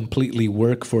not completely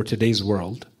work for today's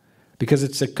world because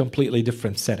it's a completely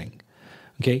different setting.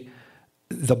 Okay?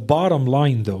 The bottom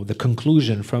line, though, the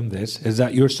conclusion from this is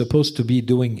that you're supposed to be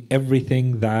doing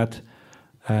everything that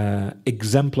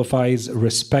exemplifies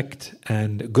respect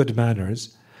and good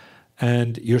manners,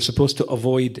 and you're supposed to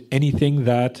avoid anything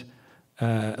that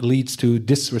leads to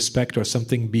disrespect or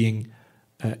something being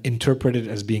interpreted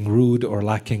as being rude or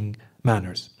lacking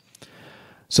manners.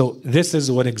 So this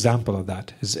is one example of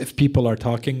that, is if people are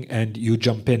talking and you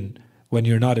jump in when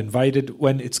you're not invited,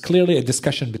 when it's clearly a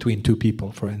discussion between two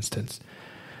people, for instance.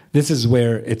 This is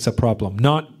where it's a problem.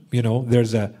 Not,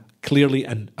 there's clearly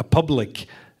a public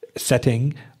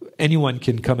setting anyone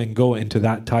can come and go into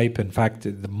that type. In fact,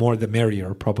 the more the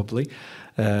merrier, probably.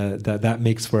 That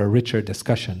makes for a richer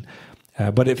discussion.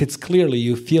 But if it's clearly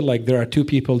you feel like there are two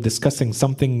people discussing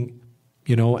something,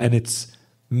 and it's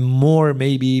more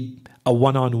maybe a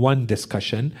one-on-one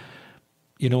discussion,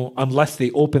 unless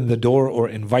they open the door or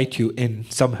invite you in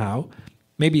somehow,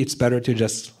 maybe it's better to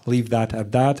just leave that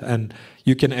at that, and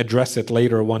you can address it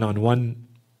later one-on-one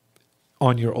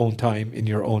on your own time, in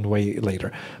your own way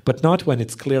later. But not when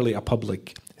it's clearly a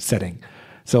public setting.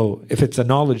 So if it's a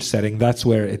knowledge setting, that's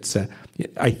where it's...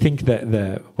 I think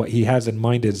that what he has in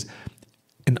mind is,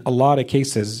 in a lot of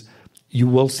cases, you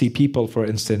will see people, for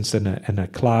instance, in a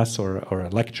class or a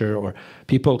lecture, or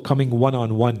people coming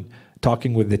one-on-one,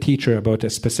 talking with the teacher about a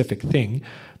specific thing.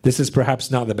 This is perhaps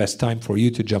not the best time for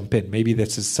you to jump in. Maybe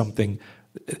this is something...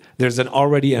 There's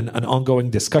already an ongoing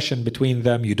discussion between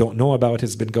them you don't know about.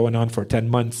 It's been going on for 10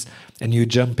 months, and you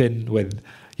jump in with,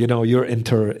 your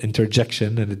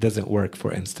interjection, and it doesn't work,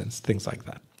 for instance. Things like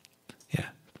that. Yeah.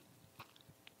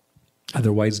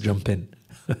 Otherwise, jump in.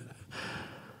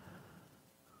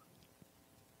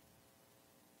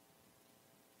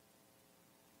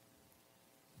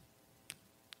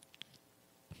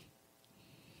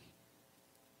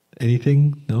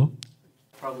 Anything? No?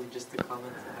 Probably just a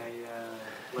comment. I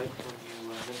like when you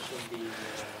mentioned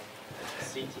the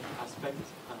seating aspect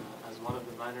as one of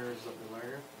the manners of the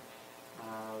learner,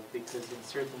 because in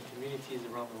certain communities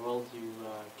around the world you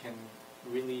can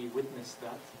really witness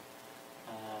that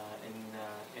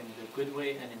in the good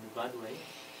way and in the bad way.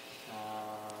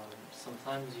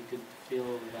 Sometimes you could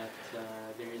feel that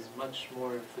there is much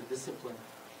more of the discipline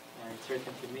in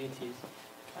certain communities,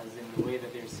 as in the way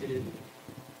that they're seated.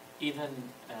 Even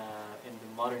in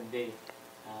the modern day,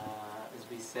 as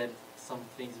we said, some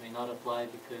things may not apply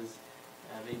because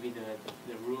maybe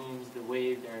the rooms, the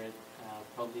way they're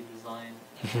probably designed,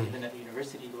 even at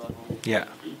university level. Yeah.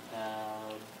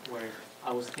 Where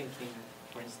I was thinking,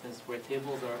 for instance, where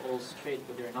tables are all straight,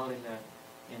 but they're not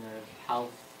in a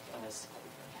half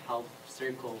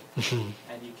circle,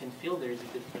 and you can feel there's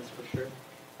a difference for sure.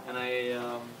 And I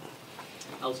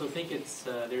also think it's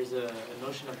there's a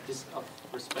notion of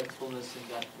respectfulness in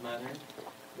that manner,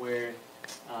 where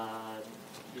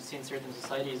you see in certain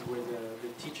societies where the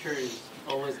teacher is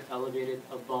always elevated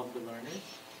above the learner,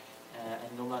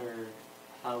 and no matter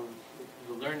how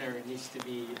the learner needs to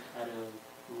be at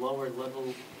a lower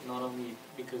level, not only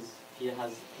because he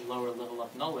has a lower level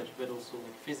of knowledge, but also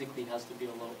like physically has to be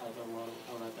at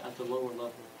a lower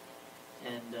level.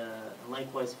 And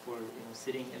likewise for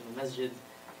sitting in the masjid.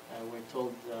 We're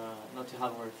told not to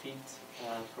have our feet,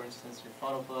 for instance, in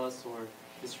front of us or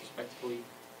disrespectfully,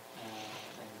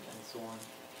 and so on.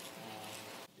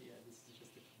 This is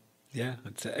just a comment. Yeah,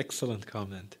 it's an excellent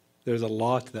comment. There's a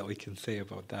lot that we can say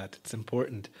about that. It's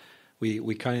important.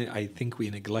 I think we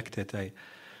neglect it.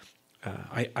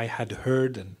 I had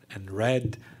heard and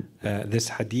read this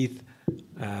hadith,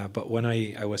 but when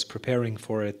I was preparing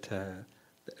for it,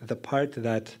 the part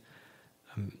that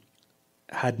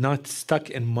had not stuck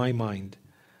in my mind,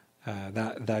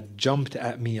 that jumped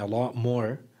at me a lot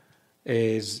more,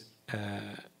 is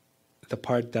the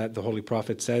part that the Holy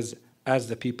Prophet says, as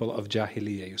the people of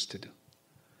Jahiliyyah used to do.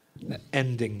 The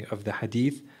ending of the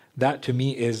hadith, that to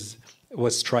me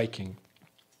was striking.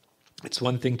 It's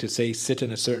one thing to say, sit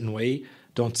in a certain way,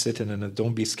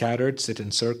 don't be scattered, sit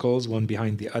in circles, one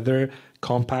behind the other,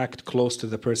 compact, close to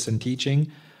the person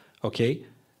teaching, okay?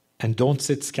 And don't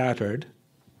sit scattered.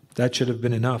 That should have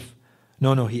been enough.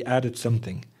 No, he added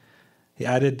something. He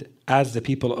added, as the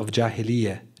people of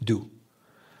Jahiliyyah do,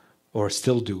 or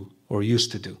still do, or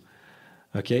used to do.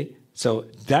 Okay? So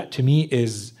that to me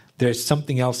there's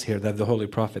something else here that the Holy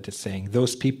Prophet is saying.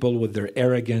 Those people with their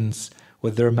arrogance,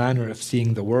 with their manner of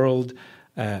seeing the world,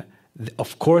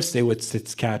 of course they would sit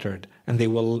scattered, and they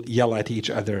will yell at each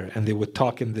other, and they would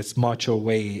talk in this macho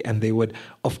way, and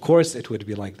of course it would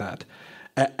be like that.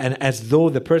 And as though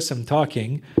the person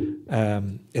talking,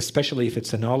 especially if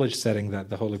it's a knowledge setting that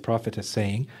the Holy Prophet is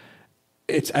saying,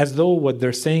 it's as though what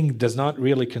they're saying does not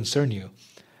really concern you.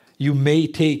 You may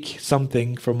take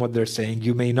something from what they're saying,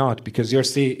 you may not, because you're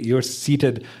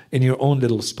seated in your own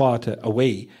little spot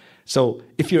away. So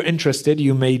if you're interested,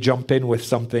 you may jump in with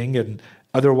something, and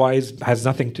otherwise has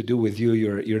nothing to do with you.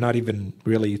 You're not even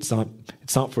really. It's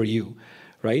not for you,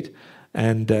 right?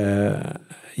 And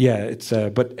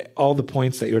but all the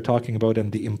points that you're talking about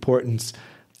and the importance,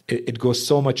 it goes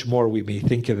so much more. We may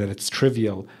think that it's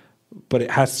trivial, but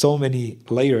it has so many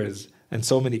layers and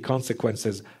so many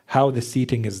consequences. How the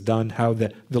seating is done, how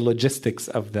the logistics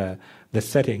of the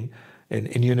setting.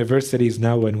 In universities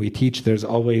now, when we teach, there's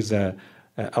always a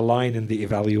line in the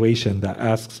evaluation that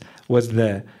asks, was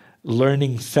the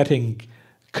learning setting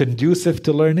conducive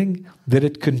to learning? Did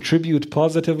it contribute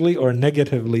positively or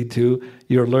negatively to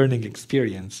your learning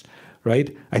experience?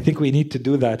 Right? I think we need to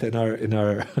do that in our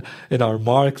in our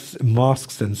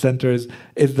mosques and centers.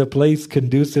 Is the place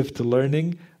conducive to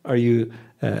learning? Are you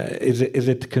is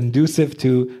it conducive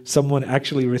to someone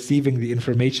actually receiving the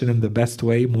information in the best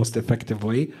way, most effective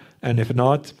way? And if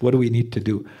not, what do we need to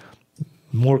do?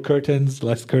 More curtains,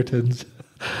 less curtains?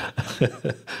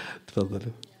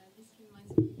 تفضلوا.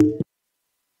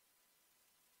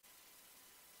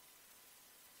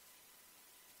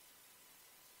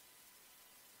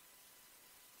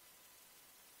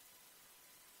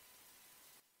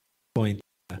 Point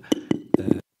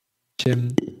the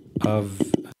mission of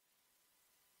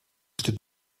to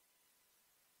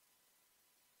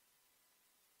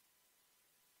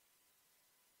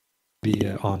be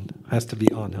on, has to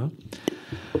be on, huh?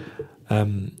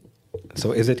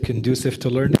 So is it conducive to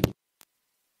learning?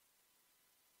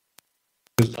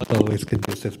 It's not always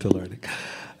conducive to learning.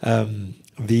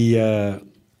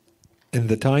 In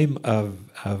the time of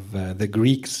the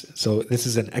Greeks, so this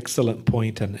is an excellent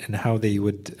point in how they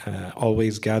would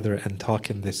always gather and talk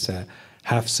in this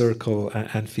half circle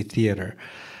amphitheater.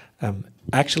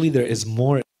 Actually, there is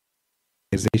more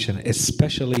organization,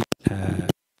 especially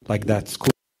like that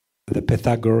school, the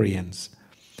Pythagoreans,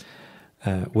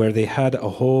 where they had a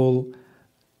whole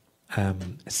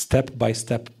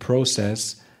step-by-step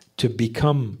process to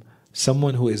become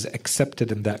someone who is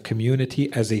accepted in that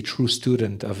community as a true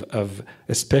student of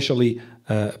especially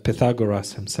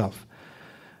Pythagoras himself.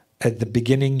 At the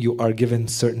beginning, you are given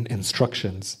certain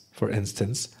instructions, for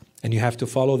instance, and you have to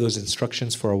follow those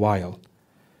instructions for a while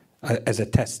as a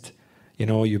test. You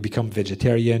know, you become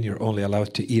vegetarian, you're only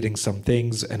allowed to eating some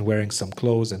things and wearing some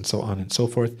clothes and so on and so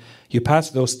forth. You pass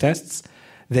those tests,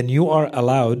 then you are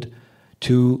allowed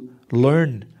to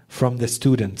learn from the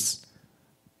students.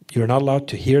 You're not allowed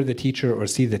to hear the teacher or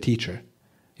see the teacher.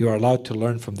 You are allowed to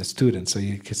learn from the students, so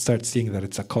you can start seeing that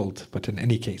it's a cult, but in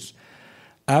any case.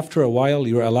 After a while,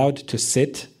 you're allowed to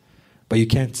sit, but you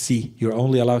can't see. You're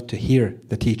only allowed to hear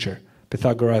the teacher.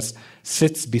 Pythagoras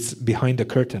sits behind a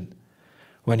curtain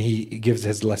when he gives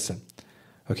his lesson.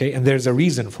 Okay, and there's a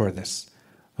reason for this.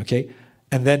 Okay,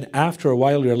 and then after a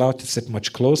while, you're allowed to sit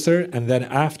much closer, and then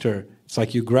after, it's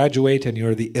like you graduate and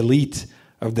you're the elite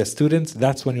of the students,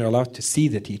 that's when you're allowed to see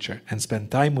the teacher and spend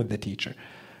time with the teacher.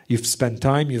 You've spent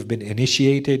time, you've been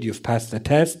initiated, you've passed the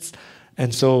tests,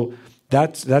 and so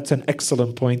that's an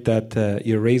excellent point that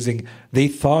you're raising. They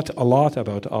thought a lot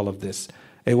about all of this.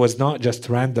 It was not just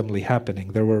randomly happening.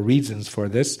 There were reasons for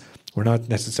this. We're not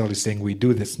necessarily saying we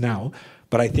do this now,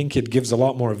 but I think it gives a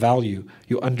lot more value.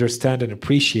 You understand and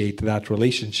appreciate that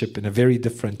relationship in a very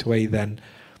different way than,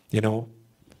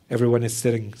 everyone is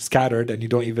sitting scattered and you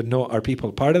don't even know, are people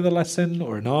part of the lesson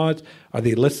or not? Are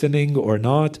they listening or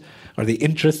not? Are they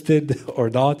interested or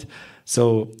not?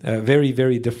 So a very,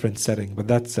 very different setting. But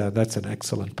that's an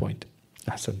excellent point.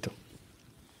 Ahsantum.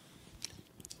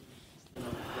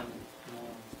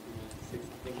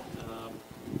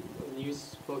 When you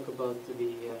spoke about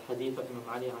the hadith of Imam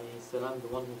Ali alayhi salam, the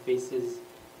one who faces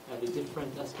the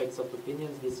different aspects of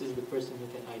opinions, this is the person who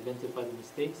can identify the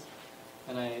mistakes.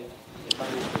 And if I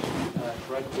understood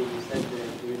correctly, you said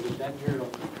that there is a danger of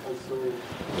also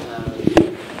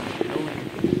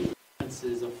knowing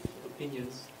differences of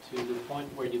opinions to the point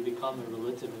where you become a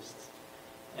relativist.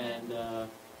 And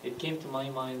it came to my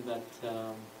mind that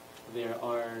there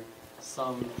are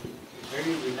some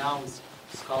very renowned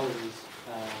scholars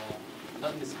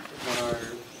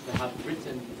that have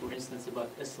written, for instance, about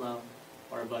Islam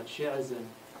or about Shi'ism,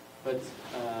 but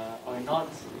are not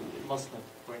Muslim,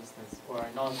 for instance, or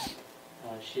are not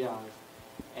Shia,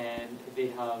 and they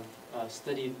have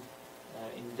studied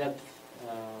in depth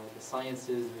the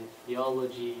sciences, the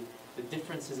theology, the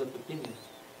differences of opinion,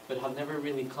 but have never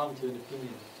really come to an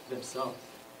opinion themselves.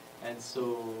 And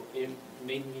so it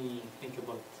made me think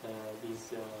about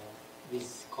these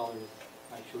scholars.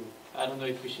 Actually, I don't know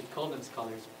if we should call them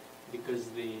scholars because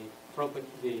they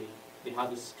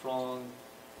have a strong.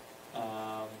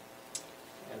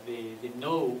 They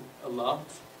know a lot,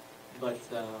 but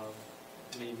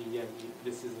maybe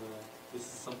this is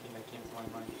something that came to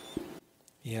my mind.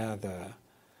 Yeah,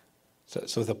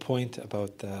 so the point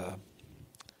about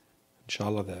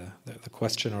inshallah the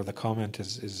question or the comment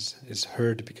is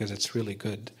heard because it's really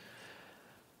good.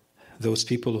 Those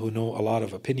people who know a lot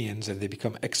of opinions and they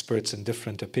become experts in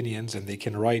different opinions and they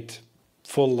can write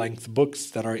full-length books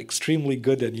that are extremely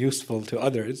good and useful to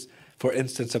others, for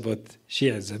instance about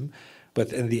Shi'ism,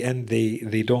 but in the end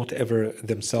they don't ever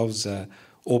themselves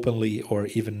openly or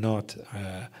even not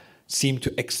seem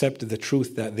to accept the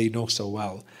truth that they know so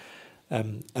well.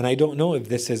 And I don't know if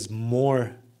this is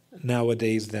more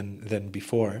nowadays than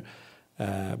before,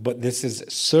 but this is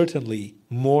certainly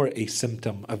more a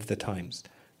symptom of the times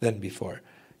than before.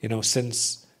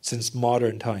 Since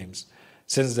modern times,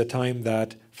 since the time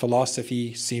that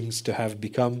philosophy seems to have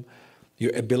become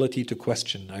your ability to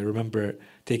question. I remember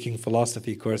taking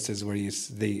philosophy courses where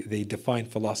they define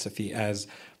philosophy as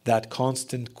that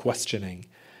constant questioning.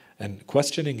 And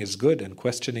questioning is good and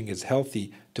questioning is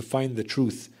healthy to find the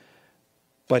truth.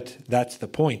 But that's the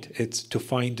point. It's to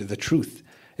find the truth.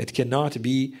 It cannot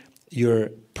be your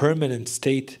permanent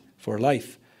state for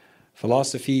life.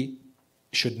 Philosophy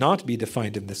should not be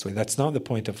defined in this way. That's not the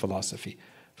point of philosophy.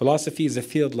 Philosophy is a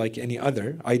field like any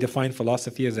other. I define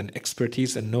philosophy as an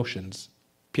expertise in notions,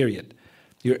 period.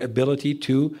 Your ability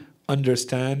to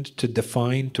understand, to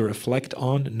define, to reflect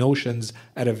on notions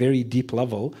at a very deep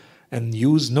level and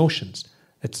use notions.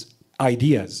 It's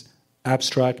ideas,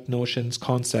 abstract notions,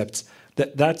 concepts.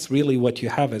 That's really what you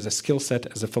have as a skill set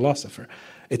as a philosopher.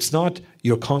 It's not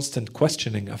your constant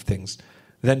questioning of things.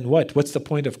 Then what? What's the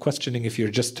point of questioning if you're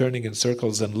just turning in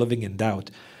circles and living in doubt?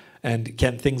 And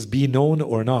can things be known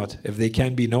or not? If they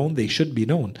can be known, they should be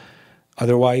known.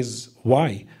 Otherwise,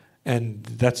 why? And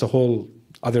that's a whole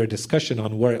other discussion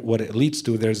on what it leads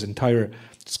to. There's entire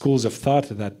schools of thought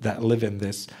that live in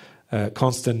this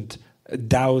constant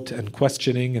doubt and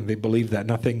questioning, and they believe that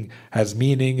nothing has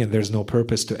meaning and there's no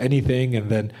purpose to anything,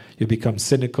 and then you become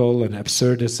cynical and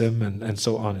absurdism and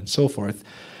so on and so forth.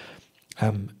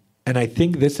 And I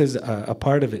think this is a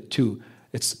part of it too.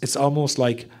 It's almost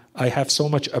like I have so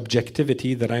much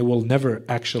objectivity that I will never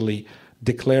actually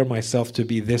declare myself to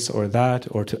be this or that,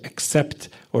 or to accept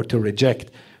or to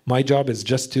reject. My job is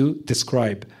just to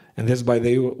describe. And this, by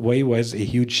the way, was a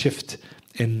huge shift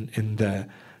in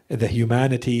the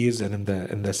humanities and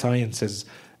in the sciences,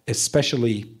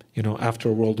 especially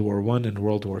after World War I and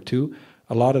World War II.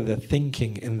 A lot of the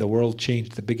thinking in the world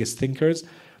changed. The biggest thinkers,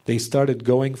 they started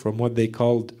going from what they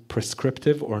called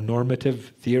prescriptive or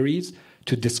normative theories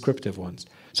to descriptive ones.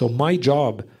 So my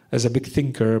job as a big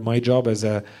thinker, my job as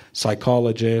a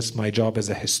psychologist, my job as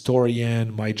a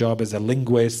historian, my job as a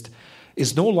linguist,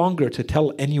 is no longer to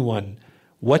tell anyone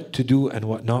what to do and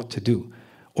what not to do,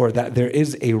 or that there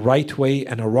is a right way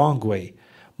and a wrong way.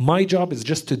 My job is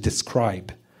just to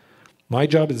describe. My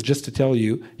job is just to tell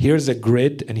you, here's a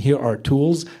grid and here are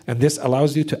tools, and this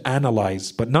allows you to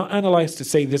analyze, but not analyze to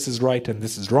say this is right and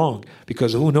this is wrong,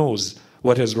 because who knows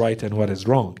what is right and what is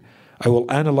wrong. I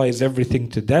will analyze everything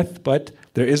to death, but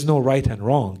there is no right and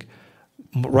wrong.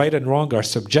 Right and wrong are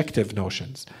subjective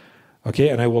notions. Okay,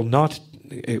 and I will not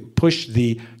push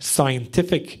the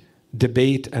scientific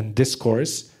debate and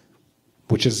discourse,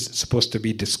 which is supposed to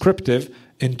be descriptive,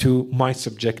 into my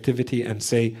subjectivity and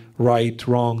say right,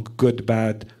 wrong, good,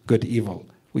 bad, good, evil.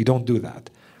 We don't do that.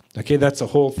 Okay, that's a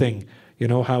whole thing.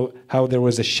 How there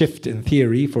was a shift in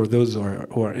theory for those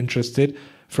who are interested,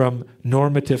 from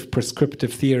normative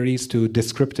prescriptive theories to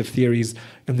descriptive theories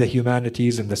in the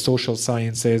humanities and the social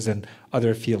sciences and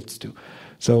other fields too.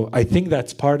 So I think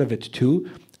that's part of it too,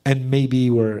 and maybe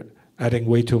we're adding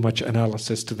way too much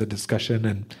analysis to the discussion,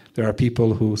 and there are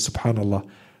people who, subhanAllah,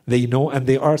 they know and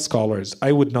they are scholars.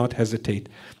 I would not hesitate.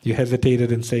 You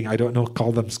hesitated in saying, I don't know,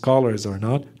 call them scholars or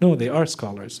not. No, they are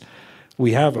scholars.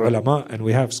 We have ulama and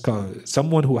we have scholars.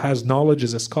 Someone who has knowledge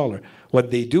is a scholar. What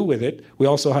they do with it, we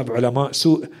also have ulama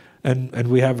su' and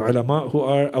we have ulama who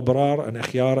are abrar and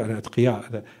akhyar and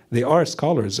atqiya. They are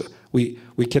scholars. We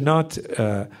cannot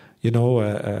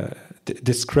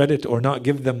discredit or not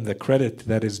give them the credit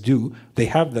that is due. They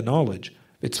have the knowledge.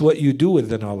 It's what you do with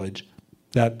the knowledge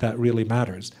that really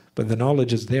matters. But the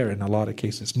knowledge is there in a lot of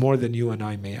cases, more than you and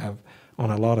I may have on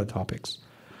a lot of topics.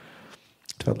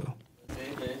 Tafadhal.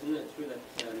 Isn't it true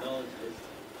that knowledge is,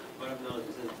 part of knowledge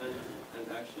is intent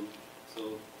and action?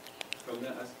 So from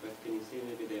that aspect, can you say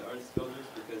maybe they aren't scholars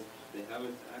because they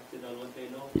haven't acted on what they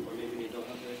know, or maybe they don't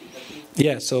have the right intentions?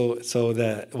 Yeah,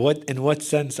 so in what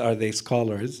sense are they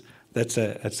scholars? That's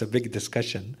a big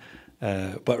discussion.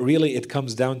 But really it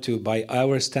comes down to by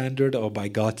our standard or by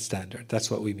God's standard.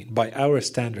 That's what we mean. By our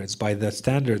standards, by the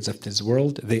standards of this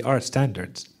world, they are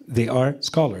standards. They are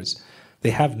scholars.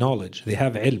 They have knowledge. They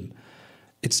have ilm.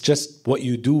 It's just what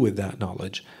you do with that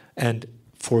knowledge. And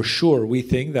for sure, we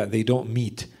think that they don't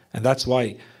meet. And that's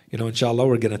why, inshallah,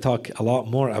 we're going to talk a lot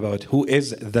more about who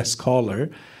is the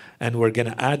scholar. And we're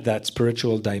going to add that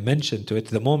spiritual dimension to it.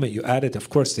 The moment you add it,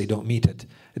 of course, they don't meet it.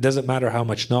 It doesn't matter how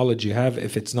much knowledge you have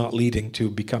if it's not leading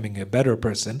to becoming a better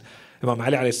person. Imam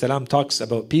Ali alayhi salam talks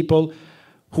about people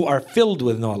who are filled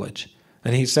with knowledge.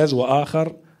 And he says,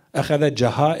 وَآخَرْ أَخَذَ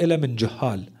جَهَائِلَ مِنْ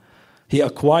جُهَّالٍ. He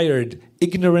acquired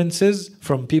ignorances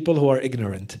from people who are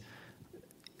ignorant.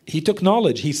 he took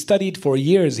knowledge. He studied for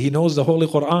years. He knows the Holy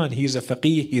Quran. He's a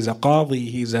faqih. He's a qadi.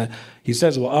 He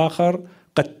says, وَآخَرْ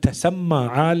قَدْ تَسَمَّى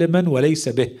عَالِمًا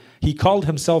وَلَيْسَ بِهِ. He called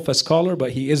himself a scholar,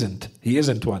 but he isn't. He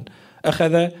isn't one.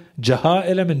 أَخَذَ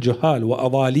جَهَائِلَ مِنْ جُهَالٍ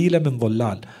وَأَضَالِيلَ مِنْ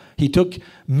ضُلَّالٍ. He took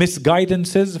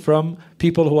misguidances from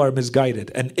people who are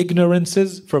misguided and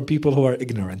ignorances from people who are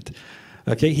ignorant.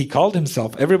 Okay, he called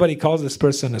himself, everybody calls this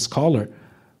person a scholar,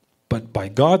 but by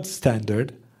God's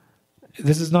standard,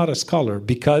 this is not a scholar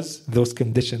because those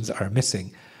conditions are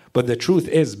missing. But the truth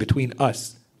is, between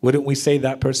us, wouldn't we say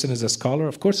that person is a scholar?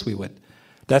 Of course we would.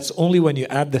 That's only when you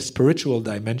add the spiritual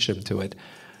dimension to it.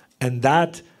 And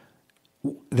that,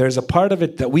 there's a part of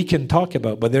it that we can talk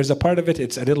about, but there's a part of it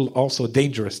it's a little also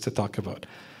dangerous to talk about.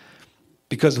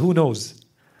 Because who knows?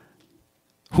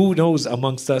 Who knows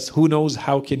amongst us? Who knows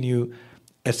how can you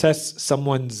assess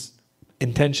someone's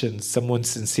intentions, someone's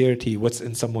sincerity, what's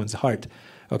in someone's heart?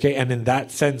 Okay, and in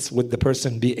that sense, would the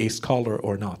person be a scholar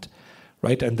or not?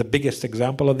 Right? And the biggest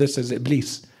example of this is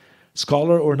Iblis.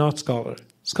 Scholar or not scholar?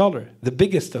 Scholar, the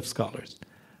biggest of scholars.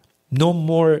 No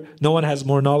one has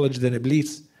more knowledge than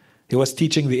Iblis. He was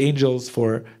teaching the angels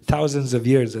for thousands of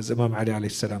years, as Imam Ali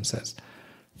alayhi salam says.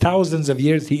 Thousands of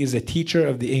years, he is a teacher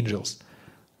of the angels.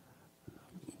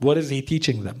 What is he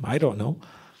teaching them? I don't know.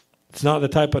 It's not the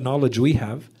type of knowledge we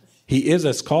have. He is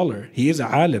a scholar. He is a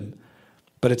alim.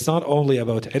 But it's not only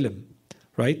about ilm,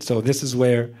 right? So this is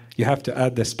where you have to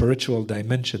add the spiritual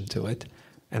dimension to it.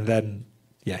 And then,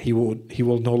 he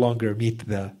will no longer meet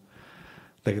the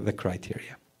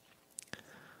criteria.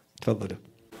 تفضلوا.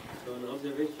 So an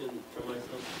observation from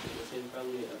myself in the same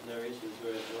family of narrations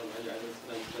where Imam Ali alayhi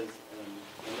salam says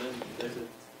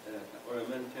a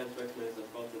man can't recognize the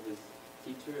fault of his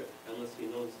teacher unless he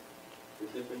knows the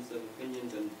difference of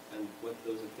opinions and what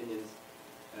those opinions,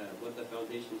 what the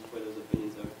foundations for those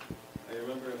opinions are. I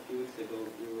remember a few weeks ago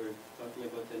we were talking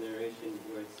about the narration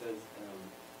where it says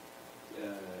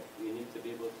you need to be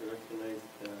able to recognize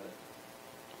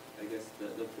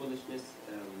the foolishness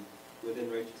within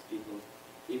righteous people,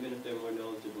 even if they're more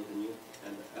knowledgeable than you.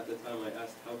 And at the time I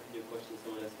asked, how could you question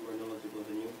someone that's more knowledgeable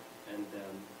than you? And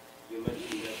you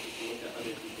mentioned that if you look at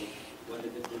other people, what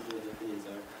the differences of opinions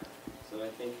are. So I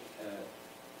think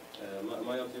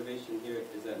my observation here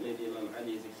is that maybe Imam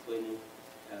Ali is explaining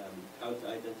how to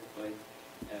identify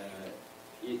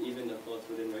even the faults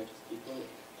within righteous people.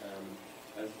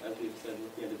 As we've said,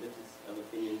 looking at the difference of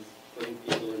opinions, putting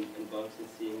people in boxes,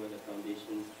 seeing where the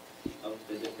foundations of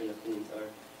the different opinions are.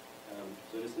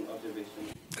 So just an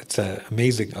observation. That's an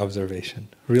amazing observation.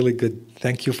 Really good.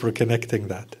 Thank you for connecting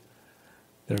that.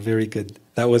 They're very good.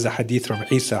 That was a hadith from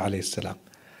Isa alayhi salam,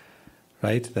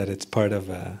 right? That it's part of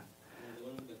a...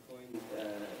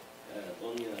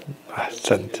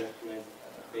 Ahsant.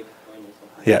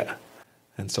 Yeah.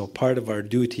 And so part of our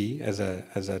duty as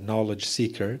a knowledge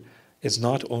seeker is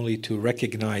not only to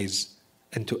recognize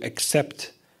and to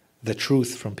accept the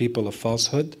truth from people of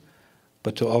falsehood,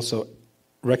 but to also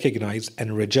recognize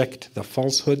and reject the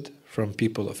falsehood from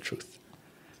people of truth.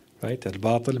 Right?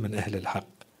 Al-batil min ahl al-haq.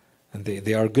 And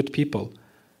they are good people,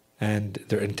 and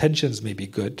their intentions may be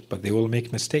good, but they will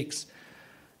make mistakes.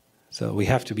 So we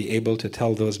have to be able to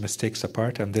tell those mistakes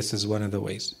apart, and this is one of the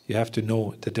ways. You have to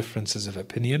know the differences of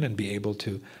opinion and be able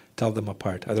to tell them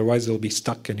apart. Otherwise you'll be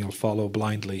stuck and you'll follow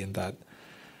blindly in that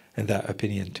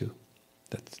opinion too.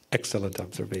 That's excellent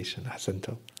observation,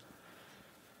 Ahsanto.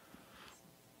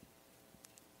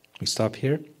 We stop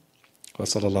here.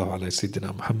 وصلى الله على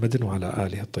سيدنا محمد وعلى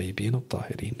آله الطيبين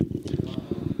الطاهرين.